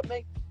supportive of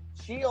me.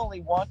 She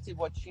only wanted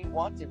what she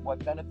wanted,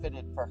 what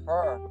benefited for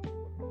her.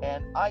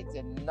 And I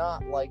did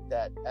not like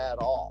that at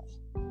all.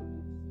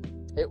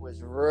 It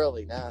was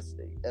really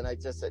nasty. And I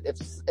just said,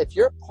 if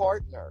your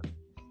partner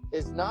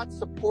is not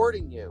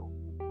supporting you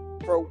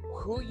for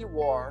who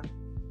you are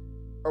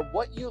or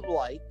what you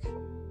like,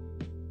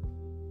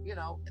 you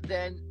know,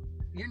 then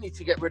you need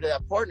to get rid of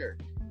that partner.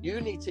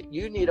 You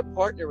need a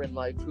partner in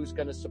life who's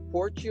going to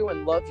support you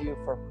and love you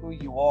for who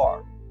you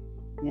are.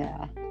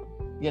 Yeah.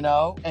 You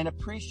know, and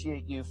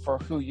appreciate you for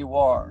who you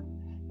are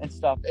and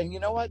stuff. And you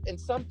know what? And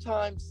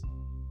sometimes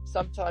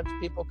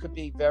people could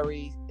be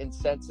very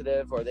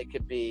insensitive, or they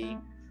could be,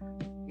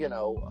 you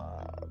know,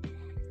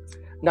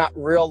 not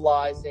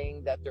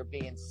realizing that they're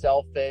being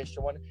selfish.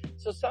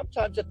 So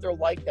sometimes if they're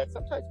like that,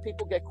 sometimes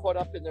people get caught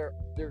up in their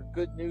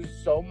good news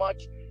so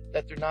much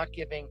that they're not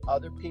giving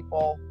other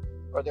people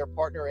or their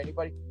partner or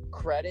anybody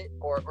credit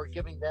or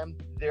giving them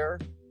the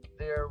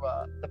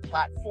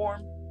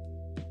platform.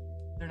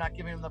 They're not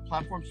giving them the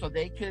platform so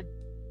they could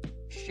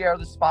share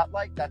the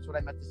spotlight. That's what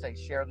I meant to say,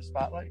 share the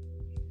spotlight.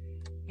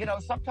 You know,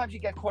 sometimes you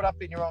get caught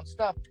up in your own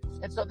stuff.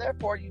 And so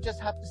therefore you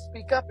just have to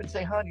speak up and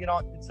say, hon, you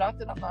know, it's not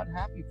that I'm not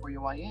happy for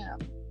you, I am.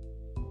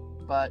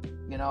 But,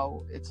 you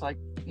know, it's like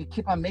you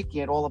keep on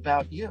making it all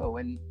about you.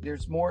 And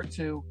there's more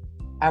to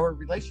our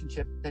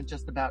relationship than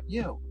just about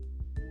you.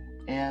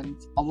 And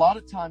a lot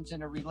of times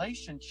in a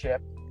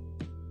relationship,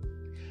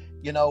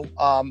 you know,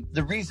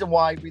 the reason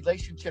why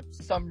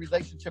some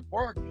relationship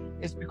work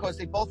is because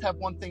they both have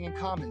one thing in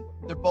common.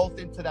 They're both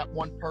into that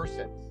one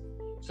person.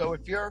 So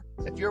if you're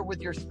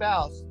with your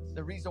spouse,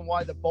 the reason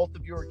why the both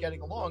of you are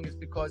getting along is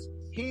because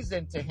he's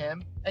into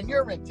him and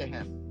you're into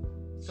him.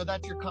 So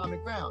that's your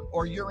common ground.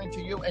 Or you're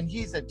into you and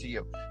he's into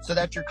you. So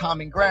that's your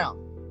common ground.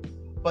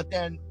 But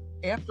then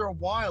after a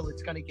while,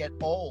 it's going to get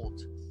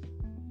old.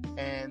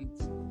 And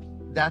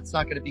that's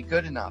not going to be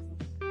good enough.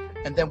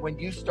 And then when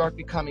you start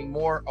becoming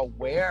more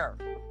aware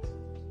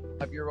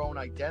of your own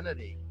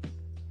identity,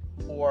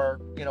 or,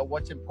 you know,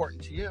 what's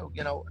important to you,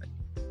 you know,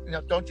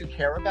 don't you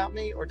care about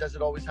me, or does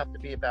it always have to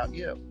be about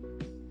you?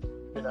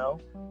 You know,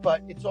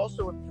 but it's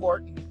also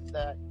important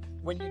that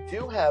when you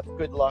do have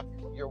good luck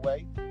your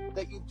way,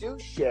 that you do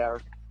share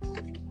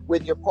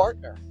with your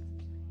partner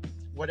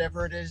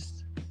whatever it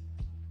is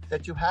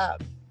that you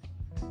have,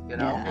 you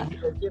know,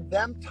 and give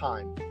them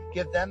time,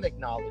 give them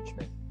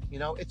acknowledgement. You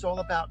know, it's all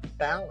about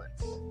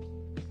balance.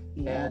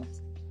 Yeah.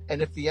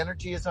 And if the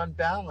energy is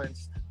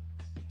unbalanced,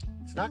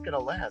 it's not going to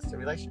last. The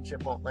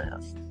relationship won't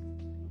last.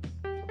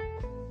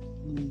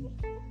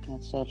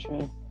 That's so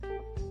true.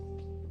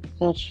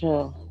 So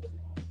true.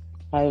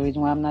 Probably the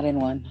reason why I'm not in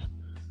one.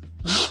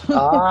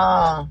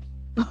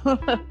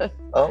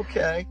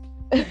 Okay.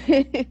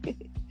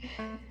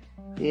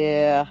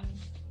 Yeah.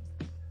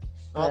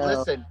 Well,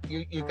 listen,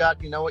 you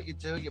know what you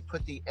do? You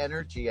put the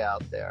energy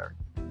out there.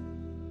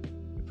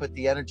 You put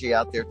the energy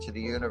out there to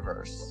the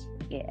universe.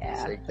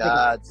 Yeah. Say,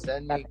 God,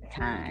 send me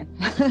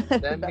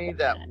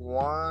that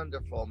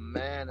wonderful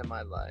man in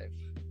my life.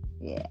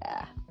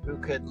 Yeah. Who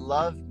could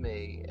love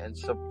me and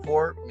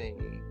support me,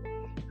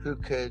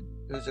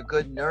 who's a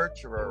good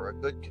nurturer, a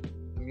good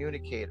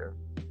communicator.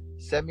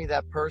 Send me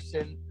that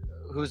person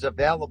who's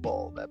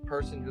available, that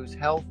person who's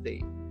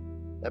healthy,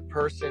 that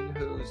person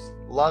who's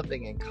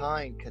loving and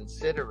kind,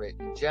 considerate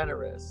and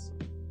generous,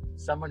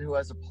 someone who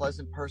has a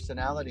pleasant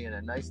personality and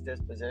a nice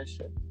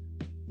disposition.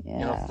 Yeah.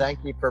 You know, thank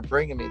you for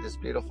bringing me this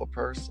beautiful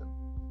person.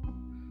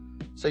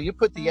 So you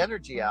put the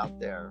energy out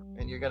there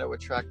and you're going to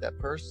attract that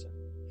person.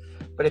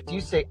 But if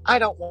you say, I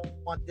don't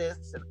want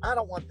this and I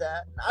don't want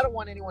that, and I don't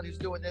want anyone who's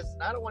doing this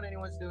and I don't want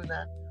anyone who's doing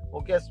that,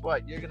 well, guess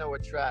what? You're going to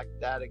attract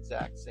that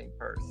exact same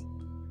person.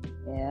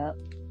 Yeah.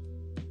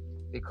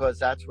 Because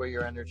that's where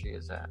your energy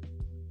is at.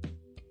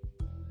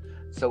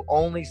 So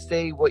only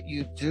say what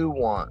you do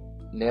want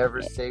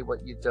Never say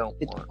what you don't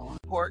want.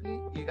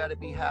 Important, you got to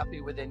be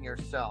happy within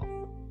yourself.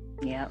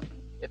 Yep.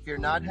 If you're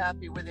not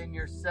happy within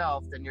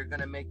yourself, then you're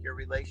going to make your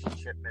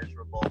relationship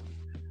miserable.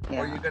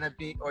 Yeah. Or you're going to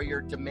be, or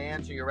your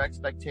demands or your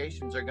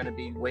expectations are going to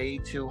be way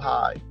too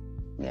high.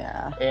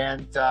 Yeah.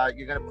 And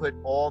you're going to put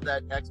all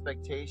that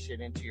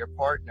expectation into your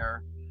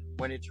partner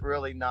when it's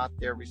really not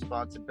their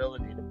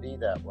responsibility to be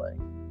that way.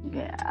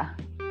 Yeah.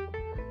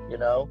 You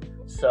know?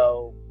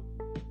 So,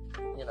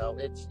 you know,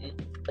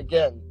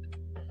 again,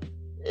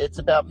 it's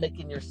about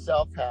making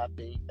yourself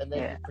happy, and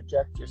then you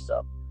project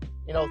yourself.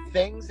 You know,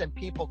 things and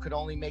people could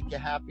only make you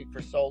happy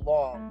for so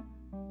long,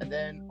 and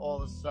then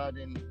all of a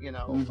sudden, you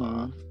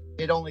know,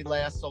 it only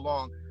lasts so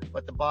long.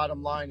 But the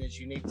bottom line is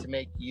you need to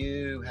make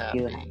you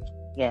happy.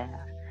 Yeah.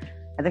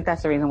 I think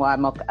that's the reason why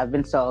I've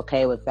been so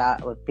okay with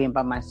that, with being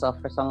by myself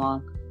for so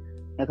long.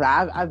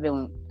 Because I've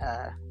been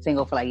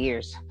single for like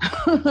years.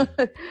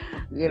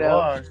 you know?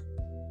 Are.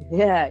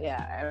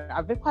 Yeah.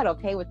 I've been quite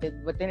okay with it,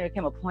 but then there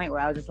came a point where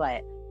I was just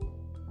like,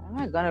 am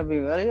I gonna be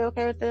really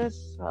okay with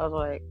this? I was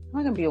like, I'm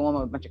not gonna be a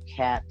woman with a bunch of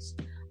cats.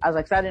 I was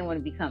like, so I didn't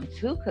want to become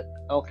too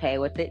okay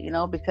with it, you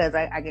know, because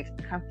I get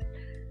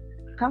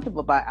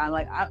comfortable by it. I'm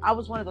like, I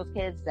was one of those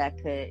kids that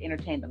could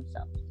entertain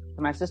themselves.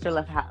 So my sister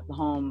left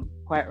home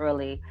quite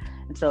early,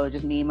 and so it was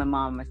just me, my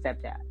mom, and my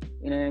stepdad.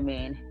 You know what I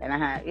mean? And I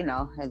had, you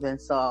know, and then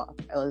so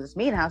it was just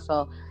me in the house.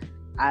 So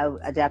I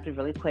adapted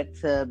really quick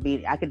to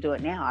I could do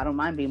it now. I don't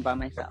mind being by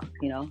myself,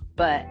 you know.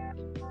 But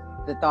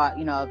the thought,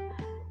 you know,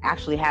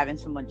 actually having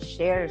someone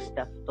share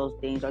stuff, those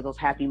things or those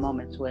happy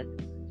moments with,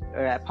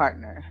 or that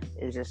partner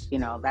is just, you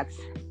know, that's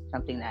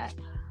something that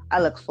I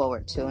look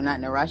forward to. Not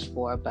in a rush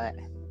for, but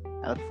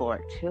I look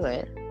forward to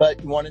it.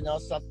 But you want to know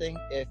something?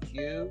 If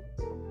you,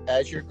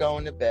 as you're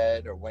going to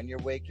bed or when you're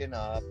waking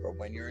up or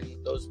when you're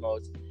in those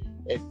modes,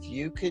 if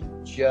you could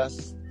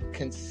just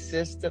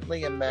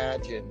consistently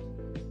imagine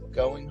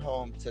going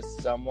home to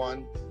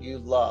someone you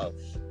love,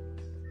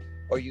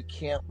 or you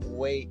can't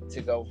wait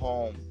to go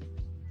home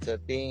to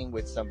being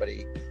with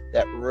somebody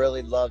that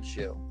really loves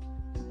you,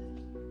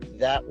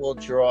 that will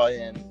draw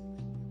in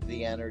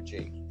the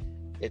energy.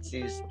 It's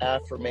these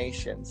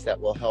affirmations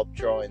that will help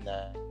draw in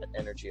that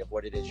energy of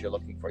what it is you're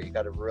looking for. You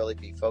got to really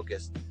be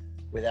focused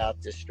without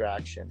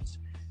distractions.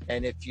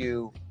 And if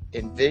you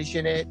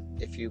envision it,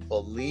 if you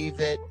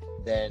believe it,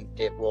 then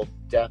it will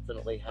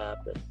definitely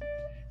happen.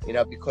 You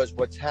know, because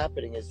what's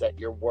happening is that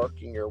you're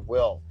working your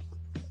will.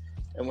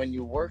 And when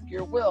you work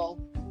your will,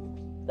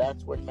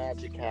 that's when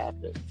magic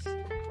happens.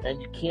 And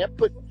you can't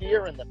put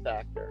fear in the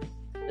factor.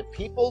 The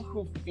people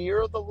who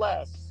fear the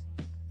less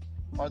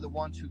are the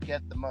ones who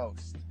get the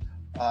most,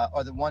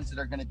 are the ones that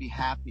are going to be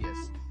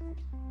happiest.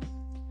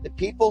 The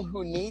people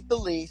who need the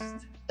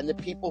least and the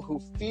people who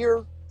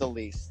fear the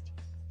least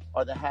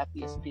are the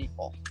happiest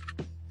people.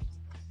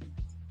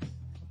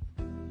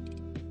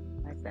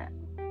 Like that.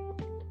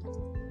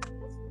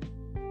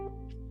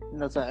 And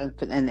those are,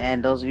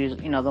 and those,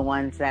 you know, the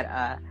ones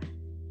that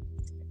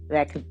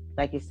could,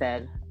 like you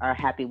said, are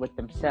happy with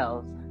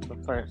themselves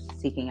before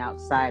seeking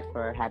outside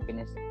for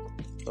happiness.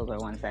 Those are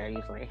ones that are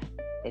usually,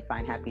 they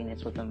find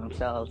happiness within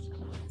themselves.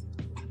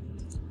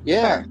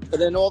 Yeah, but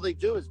then all they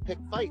do is pick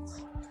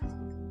fights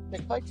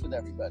with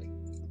everybody.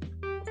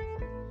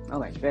 Oh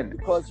my goodness.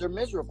 Because they're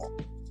miserable.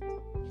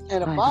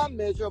 And if I'm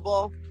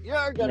miserable,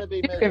 you're going to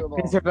be miserable.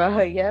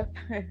 Miserable, yep.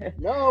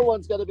 No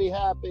one's going to be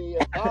happy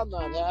if I'm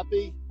not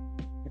happy.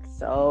 It's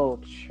so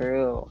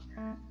true.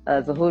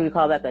 So who do you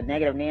call that? The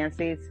negative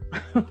Nancy's?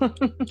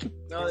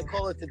 No, they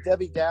call it the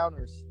Debbie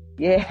Downers.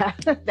 Yeah,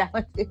 that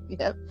one too.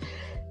 Yep.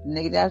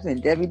 Negative Downers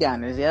and Debbie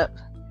Downers. Yep.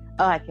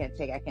 Oh, I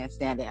can't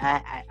stand it.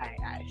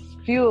 I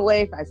spew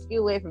away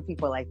from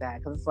people like that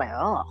because it's like,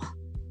 oh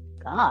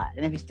God.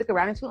 And if you stick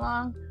around it too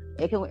long,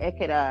 it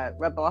could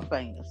rub off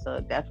on you. So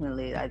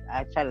definitely,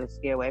 I try to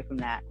steer away from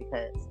that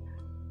because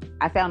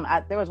I found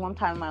there was one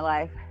time in my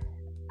life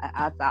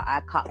I thought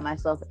I caught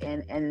myself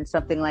in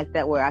something like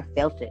that where I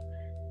felt it,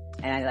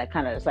 and I like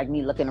kind of, it's like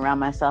me looking around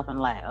myself and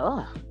like,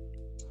 oh,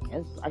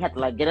 I had to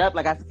like get up,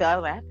 like I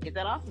felt like I have to get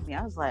that off of me.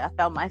 I was like, I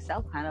felt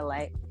myself kind of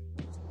like,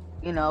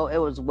 you know, it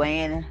was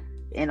weighing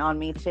in on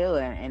me too,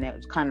 and it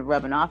was kind of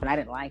rubbing off, and I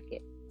didn't like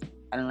it.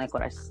 I didn't like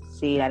what I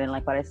see. I didn't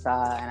like what I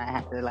saw, and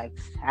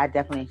I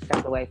definitely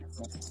stepped away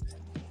from it.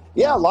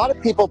 Yeah, a lot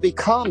of people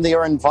become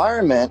their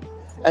environment,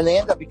 and they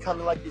end up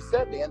becoming, like you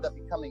said, they end up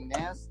becoming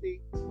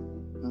nasty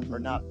or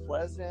not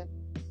pleasant,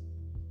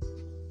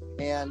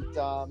 and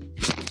and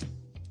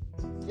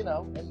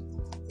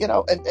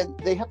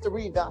they have to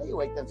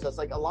reevaluate themselves.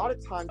 Like a lot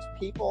of times,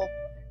 people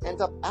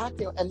end up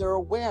acting, and they're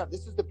aware.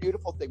 This is the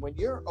beautiful thing: when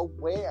you're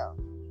aware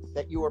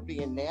that you are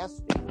being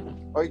nasty,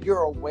 or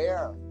you're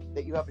aware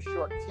that you have a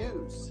short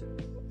fuse,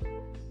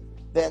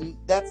 then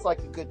that's like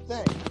a good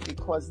thing,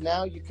 because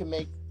now you can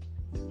make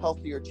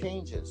healthier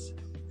changes.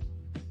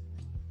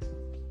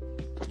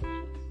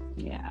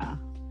 Yeah,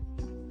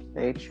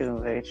 very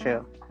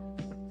true.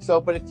 So,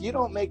 but if you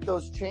don't make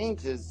those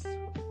changes,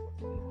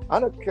 I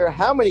don't care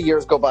how many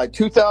years go by,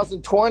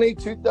 2020,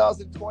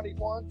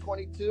 2021,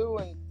 22,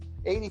 and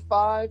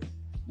 85,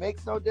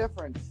 makes no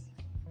difference.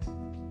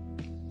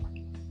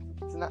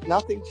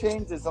 Nothing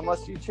changes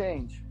unless you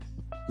change.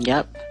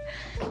 Yep.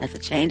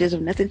 Nothing changes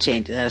if nothing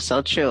changes. That's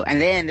so true.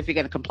 And then if you're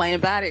going to complain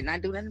about it and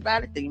not do nothing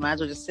about it, then you might as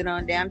well just sit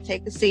on down,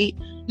 take a seat,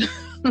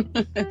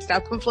 and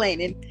stop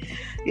complaining.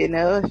 You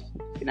know, if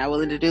you're not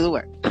willing to do the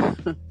work.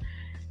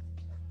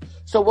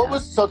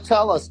 So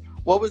tell us,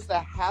 what was the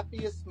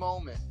happiest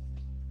moment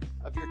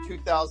of your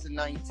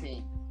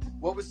 2019?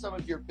 What was some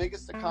of your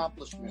biggest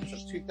accomplishments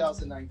of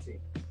 2019?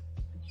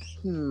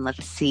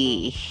 Let's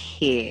see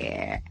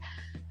here.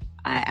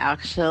 I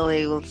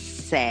actually will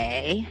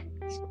say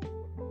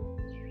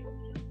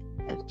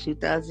of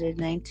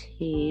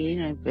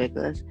 2019, my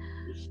biggest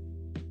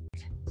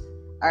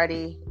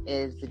Artie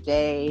is the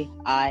day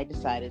I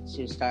decided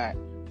to start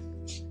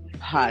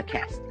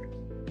podcasting.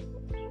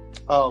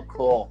 Oh,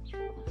 cool.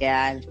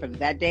 Yeah, and from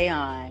that day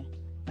on,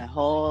 my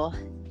whole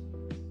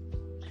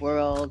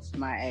world,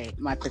 my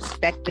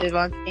perspective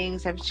on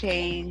things have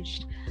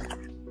changed.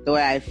 The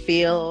way I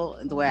feel,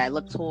 the way I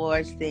look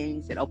towards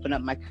things, it opened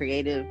up my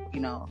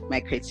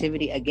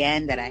creativity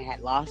again that I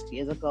had lost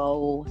years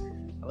ago.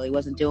 I really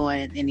wasn't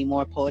doing any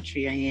more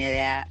poetry or any of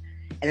that.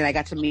 And then I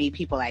got to meet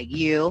people like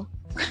you.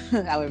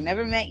 I would have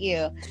never met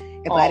you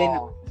if I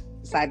didn't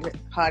decide to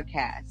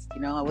podcast.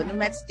 I wouldn't have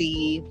met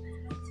Steve.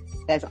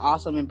 That's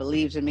awesome and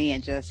believes in me,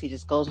 and he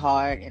just goes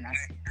hard. And I'm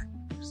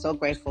so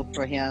grateful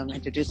for him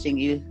introducing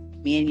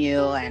me and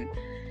you. And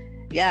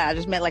yeah, I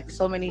just met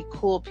so many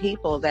cool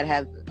people that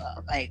have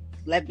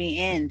let me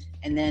in,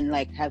 and then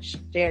have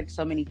shared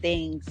so many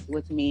things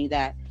with me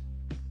that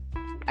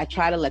I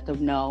try to let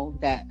them know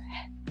that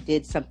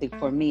did something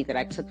for me, that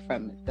I took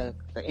from the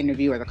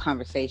interview or the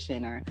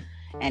conversation,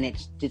 and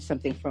it did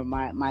something for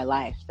my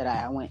life that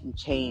I went and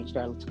changed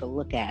or took a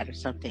look at or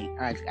something,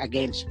 or I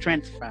gained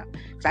strength from.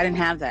 Because I didn't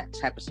have that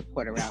type of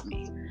support around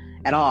me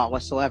at all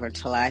whatsoever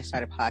until I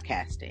started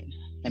podcasting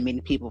and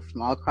meeting people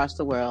from all across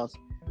the world.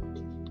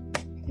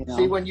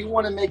 See, when you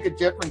want to make a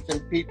difference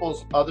in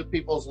other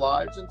people's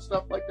lives and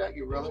stuff like that,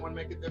 you really want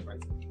to make a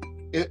difference,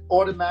 it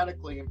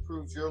automatically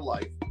improves your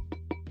life.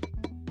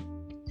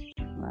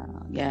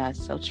 Wow. Yeah,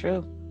 it's so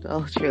true.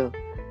 So true.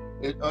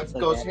 It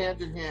goes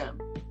hand in hand.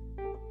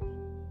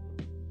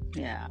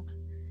 Yeah.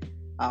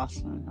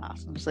 Awesome.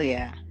 So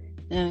yeah.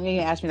 And you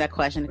asked me that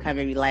question to kind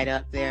of maybe light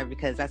up there,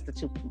 because that's the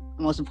two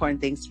most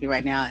important things to me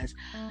right now is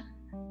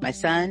my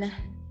son,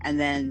 and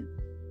then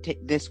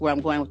this where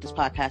I'm going with this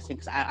podcasting,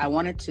 because I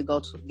wanted to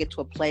get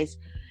to a place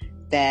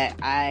that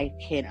I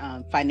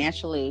can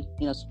financially,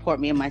 support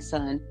me and my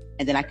son,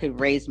 and then I could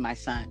raise my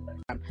son.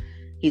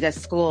 He's at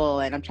school,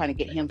 and I'm trying to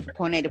get him from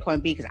point A to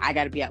point B because I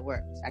got to be at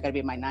work. So I got to be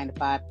at my 9 to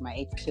 5, my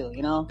 8 to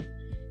 2,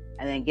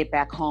 and then get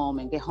back home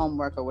and get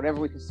homework or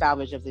whatever we can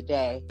salvage of the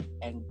day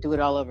and do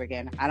it all over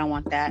again. I don't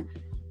want that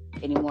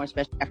anymore,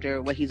 especially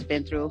after what he's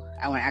been through.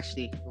 I want to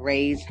actually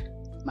raise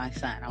my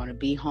son. I want to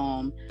be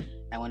home.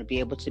 I want to be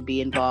able to be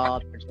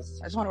involved. I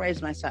just want to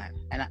raise my son.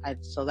 And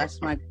so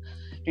that's my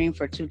dream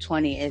for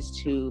 220, is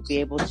to be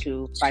able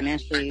to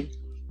financially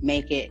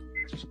make it,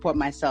 support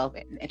myself,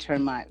 and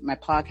turn my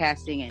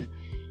podcasting and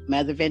my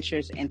other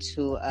ventures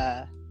into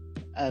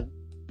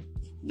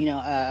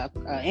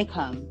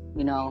income,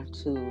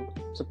 to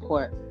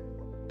support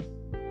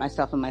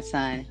myself and my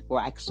son,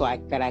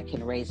 that I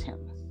can raise him,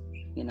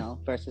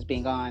 versus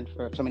being gone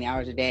for so many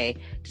hours a day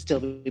to still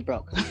be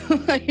broke.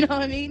 You know what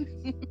I mean?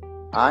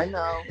 I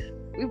know.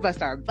 We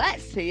bust our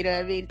butts, you know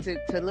what I mean, to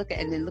look at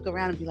and then look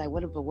around and be like,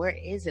 but where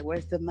is it?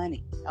 Where's the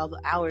money? All the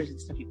hours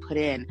and stuff you put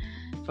in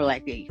for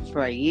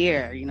a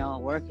year,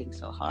 working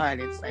so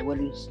hard. It's like,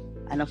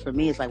 I know for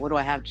me, it's like, what do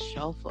I have to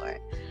show for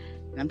it?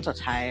 And I'm so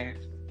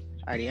tired.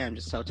 I'm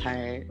just so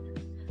tired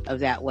of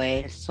that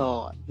way.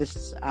 So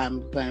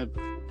I'm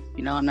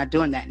not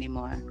doing that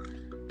anymore.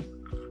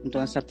 I'm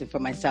doing something for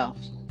myself,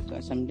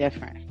 doing something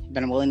different.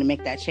 But I'm willing to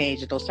make that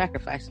change and those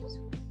sacrifices.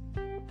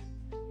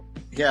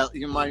 Yeah,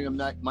 you remind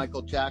me of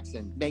Michael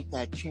Jackson. Make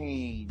that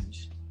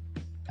change.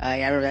 Yeah,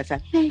 I remember that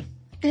time.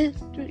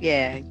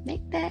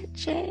 Make that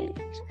change.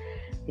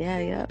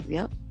 Yeah,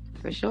 yep,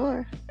 for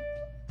sure.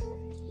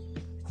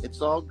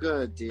 It's all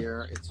good,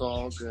 dear. It's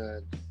all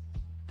good.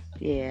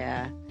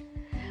 Yeah.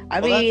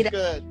 That's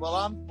good. Well,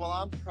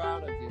 I'm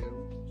proud of you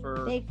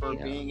for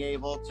being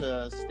able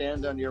to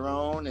stand on your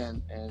own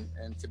and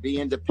to be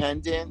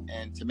independent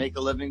and to make a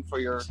living for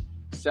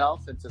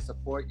yourself and to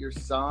support your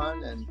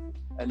son and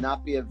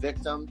not be a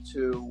victim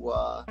to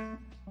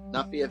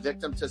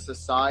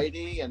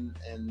society and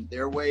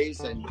their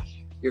ways, and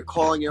you're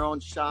calling your own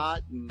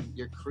shot and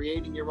you're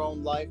creating your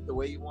own life the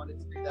way you want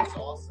it to be. That's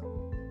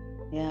awesome.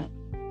 Yeah.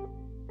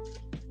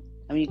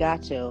 You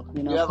got to.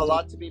 You have a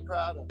lot to be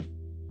proud of.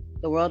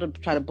 The world will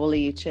try to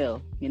bully you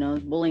too.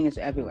 Bullying is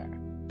everywhere.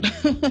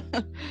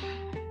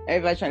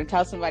 Everybody's trying to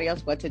tell somebody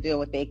else what to do,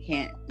 what they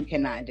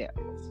cannot do.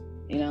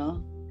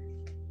 And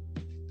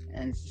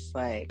it's just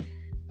like,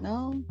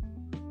 no.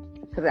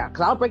 Because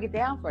I'll break it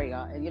down for you,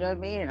 and you know what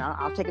I mean? And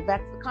I'll take it back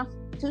to the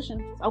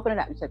Constitution. Let's open it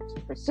up. It says,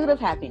 pursuit of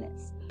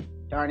happiness.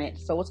 Darn it.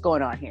 So what's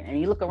going on here? And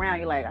you look around,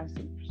 you're like, I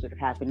see pursuit of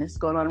happiness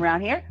going on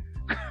around here.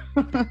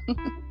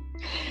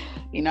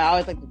 You know, I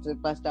always like to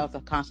bust out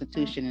the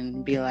Constitution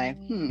and be like,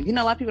 you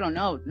know, a lot of people don't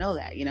know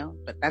that, you know,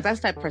 but that's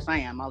the type of person I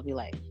am. I'll be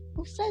like,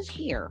 who says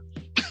here?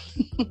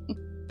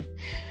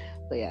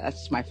 So yeah, that's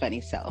just my funny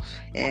self.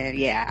 And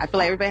yeah, I feel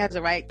like everybody has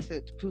a right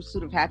to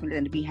pursuit of happiness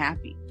and to be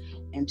happy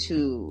and to,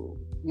 you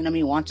know what I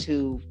mean, want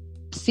to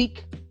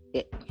seek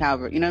it,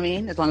 however, you know what I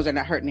mean? As long as they're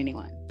not hurting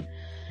anyone.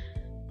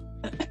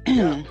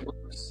 Yeah, of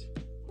course.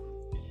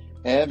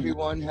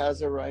 Everyone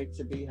has a right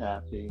to be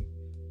happy.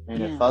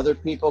 And if other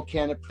people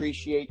can't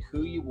appreciate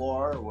who you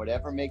are or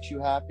whatever makes you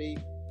happy,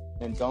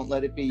 then don't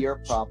let it be your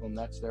problem.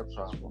 That's their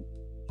problem.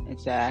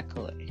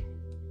 Exactly.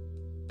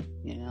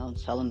 You know,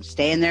 tell them to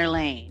stay in their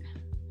lane.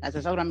 That's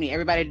what I need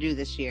everybody to do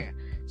this year.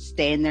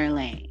 Stay in their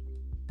lane.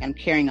 I'm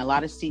carrying a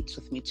lot of seats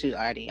with me too,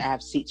 Artie. I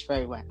have seats for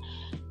everyone.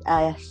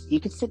 You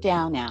can sit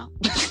down now.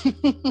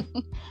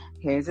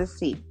 Here's a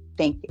seat.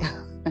 Thank you.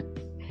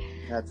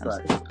 That's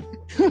right.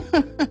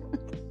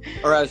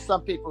 Or as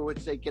some people would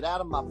say, get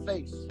out of my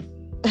face.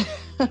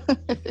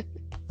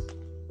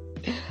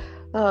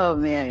 Oh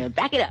man,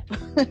 back it up.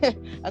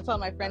 I told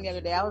my friend the other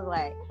day, I was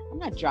like, I'm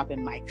not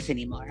dropping mics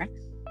anymore.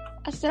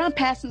 I said, I'm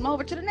passing them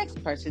over to the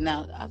next person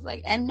now. I was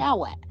like, and now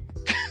what?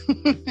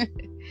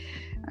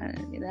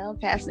 You know, I'm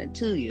passing it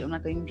to you. I'm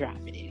not going to drop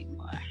it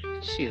anymore.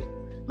 Shoot.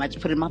 Might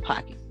just put it in my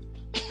pocket.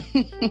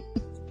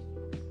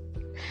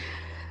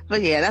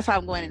 But yeah, that's how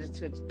I'm going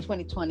into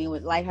 2020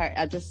 with lightheart.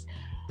 Just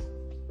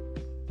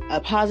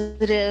a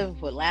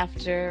positive with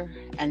laughter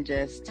and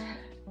just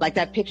like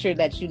that picture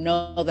that you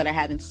know that I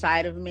have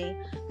inside of me.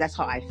 That's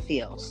how I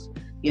feel.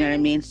 You know what I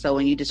mean? So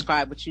when you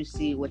describe what you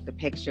see with the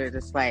picture,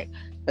 it's like,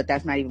 but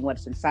that's not even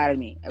what's inside of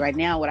me. Right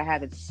now, what I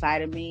have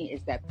inside of me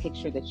is that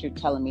picture that you're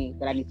telling me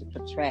that I need to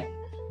portray.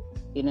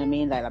 You know what I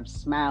mean? That I'm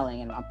smiling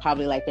and I'm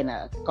probably like in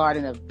a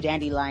garden of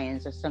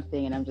dandelions or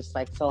something. And I'm just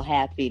like so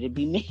happy to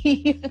be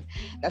me.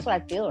 That's what I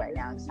feel right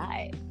now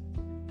inside.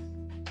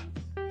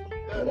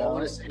 You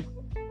know?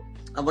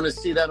 I want to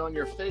see that on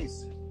your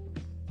face.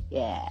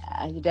 Yeah,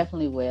 you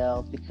definitely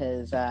will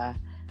because I'm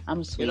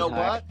a sweetheart. You know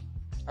what?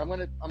 I'm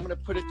gonna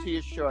put it to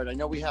you short. I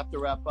know we have to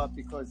wrap up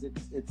because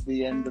it's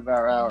the end of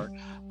our hour,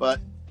 but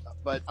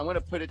I'm gonna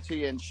put it to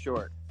you in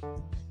short.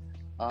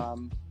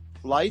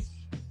 Life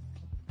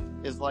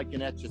is like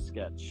an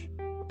Etch-a-Sketch.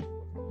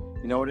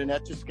 You know what an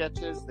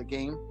Etch-a-Sketch is? The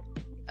game?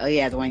 Oh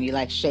yeah, the one you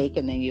like shake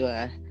and then you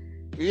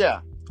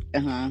Yeah.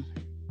 Uh-huh.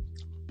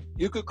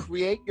 You could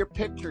create your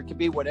picture to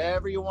be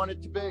whatever you want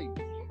it to be.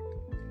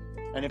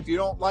 And if you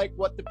don't like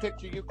what the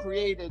picture you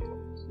created,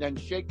 then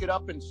shake it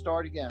up and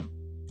start again.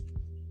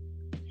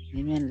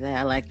 Amen to that.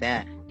 I like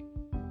that.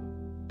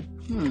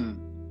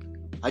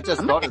 I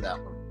just thought of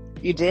that one.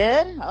 You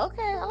did?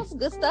 Okay, that was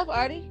good stuff,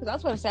 Artie. Because I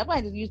was going to say, I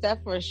might just use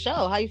that for a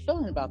show. How you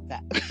feeling about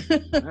that?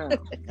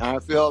 I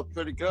feel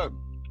pretty good.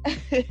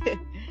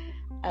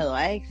 I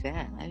like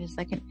that. I just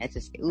like an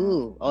Etch-a-Sketch.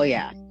 Ooh, oh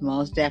yeah,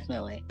 most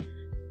definitely.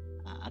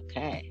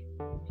 Okay,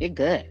 you're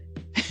good.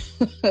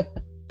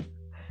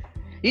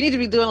 You need to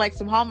be doing like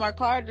some Hallmark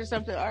cards or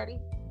something,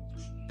 Artie.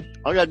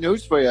 I got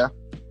news for you.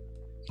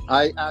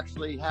 I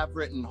actually have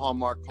written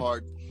Hallmark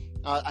cards.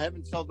 I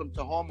haven't sold them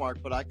to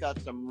Hallmark, but I got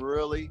some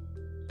really,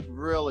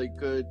 really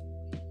good,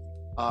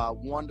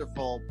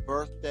 wonderful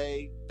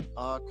birthday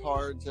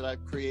cards that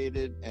I've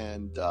created,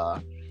 and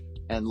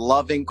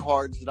loving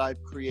cards that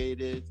I've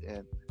created,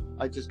 and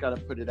I just got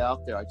to put it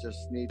out there. I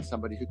just need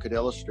somebody who could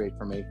illustrate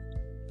for me.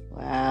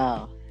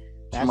 Wow,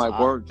 that's my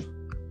awesome. words.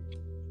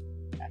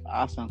 That's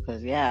awesome,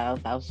 because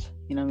that was,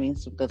 you know what I mean,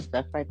 some good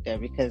stuff right there.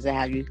 Because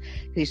you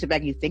sit back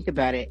and you think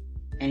about it,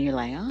 and you're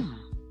like, oh,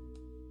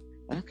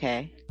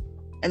 okay.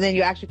 And then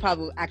you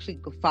probably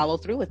follow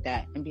through with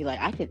that and be like,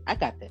 I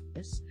got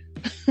this.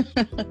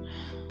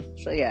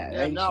 So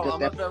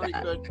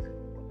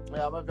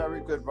I'm a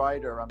very good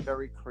writer. I'm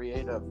very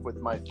creative with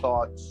my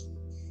thoughts,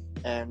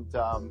 and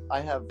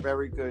I have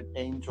very good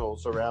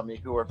angels around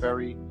me who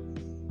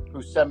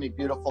send me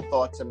beautiful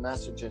thoughts and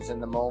messages in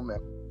the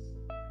moment,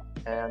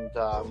 and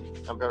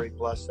I'm very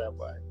blessed that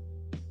way.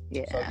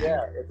 Yeah.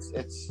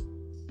 So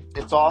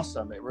it's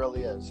awesome. It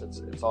really is.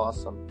 It's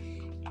awesome.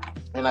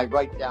 And I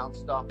write down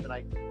stuff, and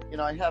I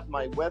have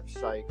my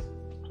website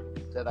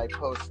that I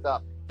post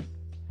up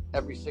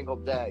every single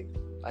day.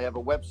 I have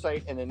a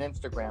website and an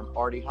Instagram,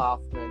 Artie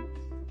Hoffman.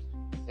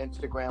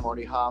 Instagram,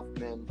 Artie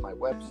Hoffman, my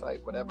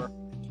website, whatever.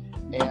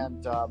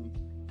 And,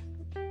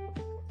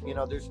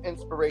 there's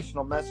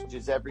inspirational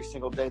messages every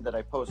single day that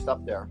I post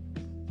up there.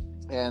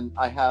 And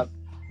I have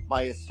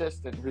my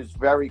assistant who's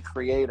very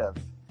creative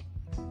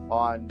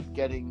on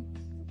getting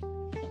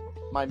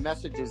my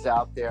messages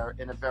out there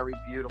in a very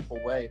beautiful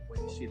way.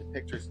 When you see the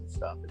pictures and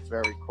stuff, it's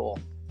very cool.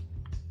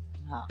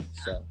 Wow.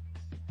 So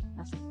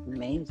that's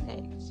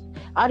amazing.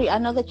 Artie, I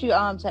know that you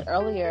said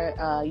earlier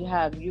you're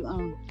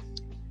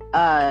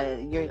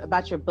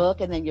about your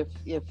book and then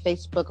your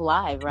Facebook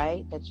Live,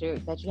 right? That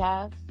you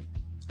have.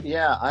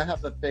 Yeah, I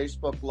have a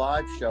Facebook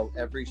Live show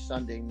every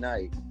Sunday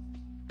night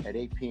at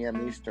 8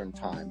 p.m. Eastern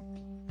Time,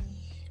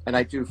 and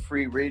I do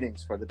free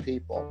readings for the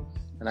people,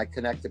 and I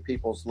connect to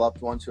people's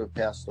loved ones who have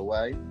passed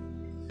away.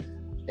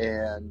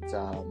 and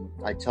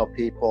I tell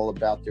people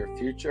about their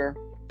future,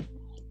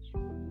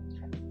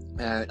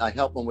 and I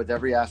help them with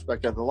every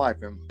aspect of their life.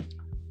 And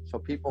so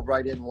people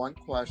write in one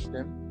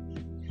question,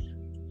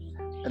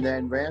 and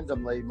then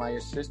randomly my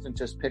assistant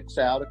just picks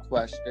out a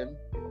question.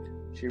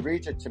 She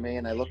reads it to me,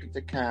 and I look at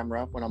the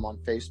camera when I'm on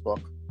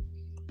Facebook,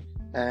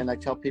 and I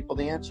tell people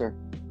the answer.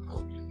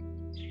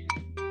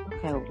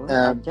 Okay,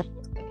 well,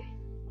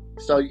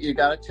 so you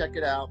got to check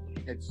it out.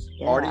 It's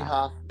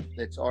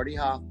Artie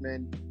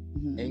Hoffman,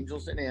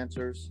 Angels and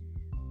Answers,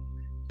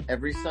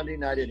 every Sunday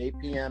night at 8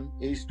 p.m.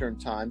 Eastern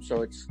time.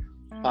 So it's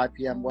 5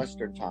 p.m.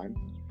 Western time.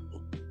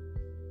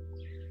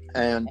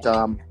 And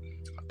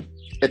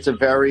it's a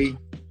very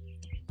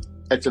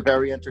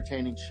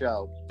entertaining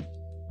show.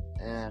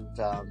 And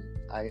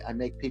I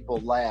make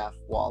people laugh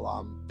while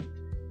I'm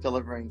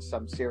delivering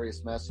some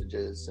serious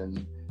messages,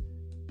 and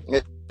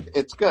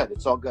it's good.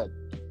 It's all good.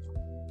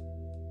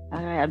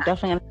 All right, I'm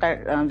definitely gonna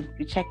start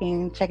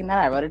checking that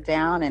out. I wrote it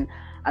down, and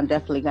I'm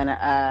definitely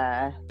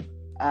gonna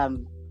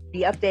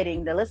be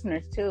updating the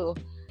listeners too,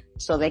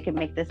 so they can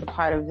make this a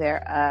part of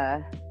their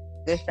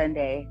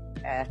Sunday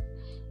at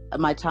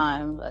my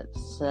time.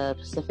 It's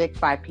Pacific,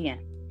 5 p.m.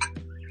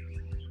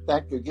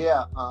 Thank you.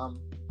 Yeah.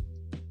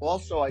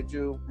 Also, I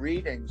do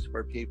readings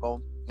for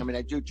people. I mean,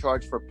 I do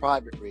charge for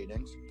private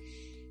readings,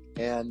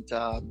 and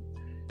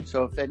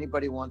so if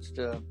anybody wants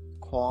to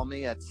call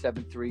me at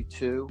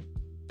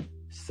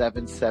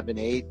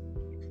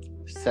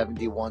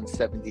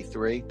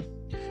 732-778-7173.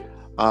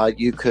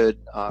 You could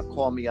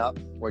call me up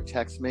or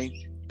text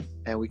me,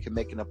 and we can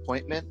make an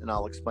appointment, and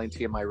I'll explain to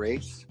you my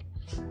rates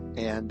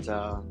and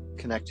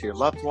connect to your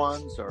loved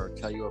ones or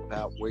tell you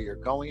about where you're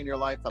going in your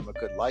life. I'm a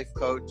good life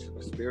coach,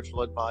 a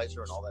spiritual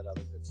advisor, and all that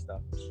other good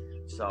stuff.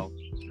 So,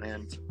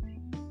 and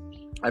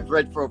I've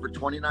read for over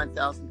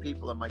 29,000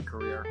 people in my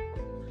career,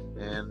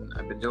 and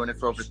I've been doing it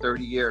for over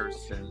 30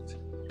 years. And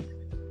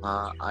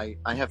I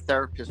have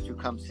therapists who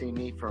come see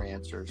me for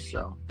answers.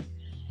 So,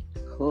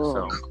 cool.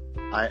 So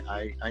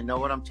I know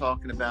what I'm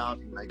talking about,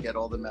 and I get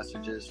all the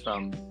messages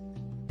from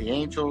the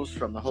angels,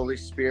 from the Holy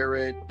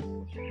Spirit,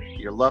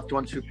 your loved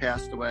ones who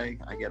passed away.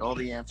 I get all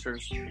the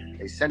answers.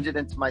 They send it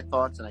into my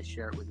thoughts, and I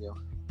share it with you.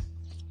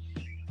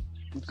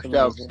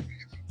 So,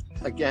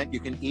 again, you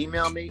can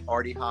email me,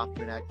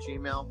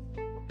 artiehoffman@gmail.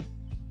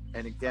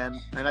 And again,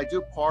 and I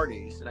do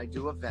parties, and I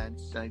do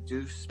events, and I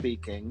do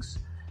speakings,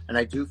 and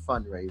I do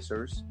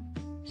fundraisers.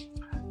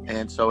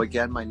 And so,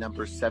 again, my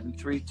number is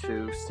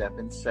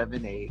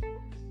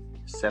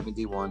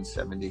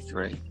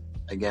 732-778-7173.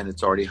 Again,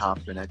 it's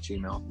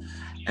artiehoffman@gmail.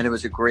 And it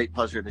was a great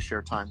pleasure to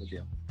share time with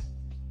you.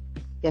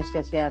 Yes.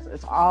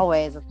 It's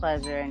always a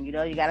pleasure. And, you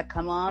got to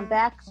come on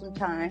back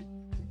sometime.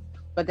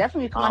 But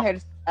definitely come out here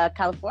to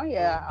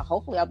California.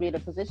 Hopefully I'll be in a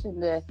position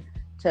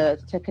to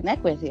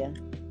connect with you.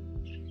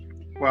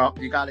 Well,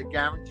 you got a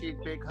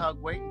guaranteed big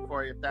hug waiting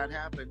for you if that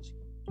happens.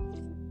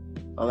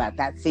 Well,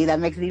 that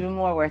makes it even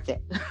more worth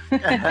it.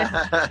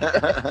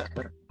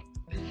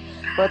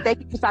 Well,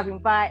 thank you for stopping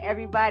by,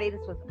 everybody.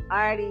 This was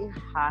Artie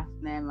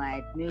Hoffman,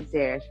 my New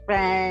Year's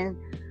friend.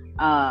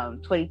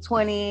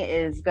 2020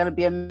 is going to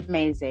be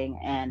amazing.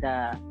 And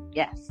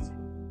yes.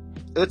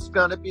 It's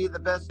going to be the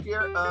best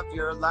year of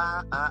your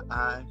life.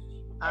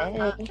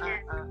 Hey.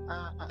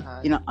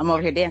 I'm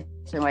over here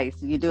dancing like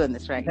you're doing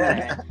this right.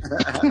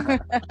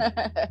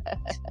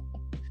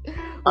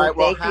 All right.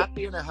 Well,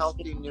 happy and a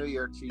healthy New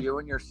Year to you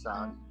and your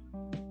son.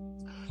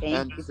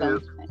 Thank you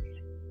so much.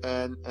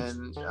 And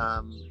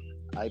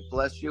I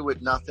bless you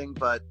with nothing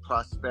but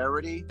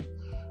prosperity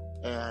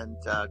and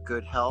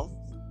good health,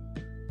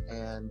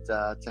 and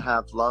to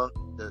have love,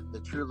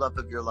 the true love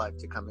of your life,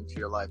 to come into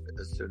your life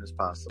as soon as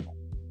possible.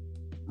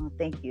 Oh,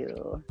 thank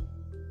you.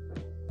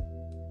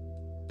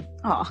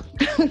 Oh,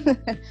 trying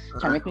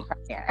to make me cry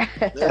here.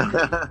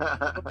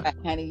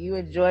 Honey, you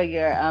enjoy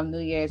your New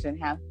Year's and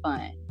have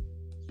fun.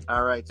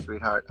 All right,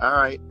 sweetheart. All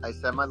right. I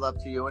send my love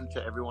to you and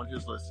to everyone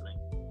who's listening.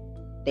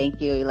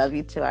 Thank you. Love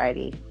you too,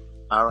 Artie.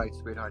 All right,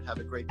 sweetheart. Have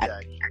a great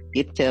day.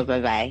 You too.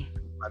 Bye-bye.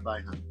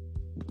 Bye-bye, honey.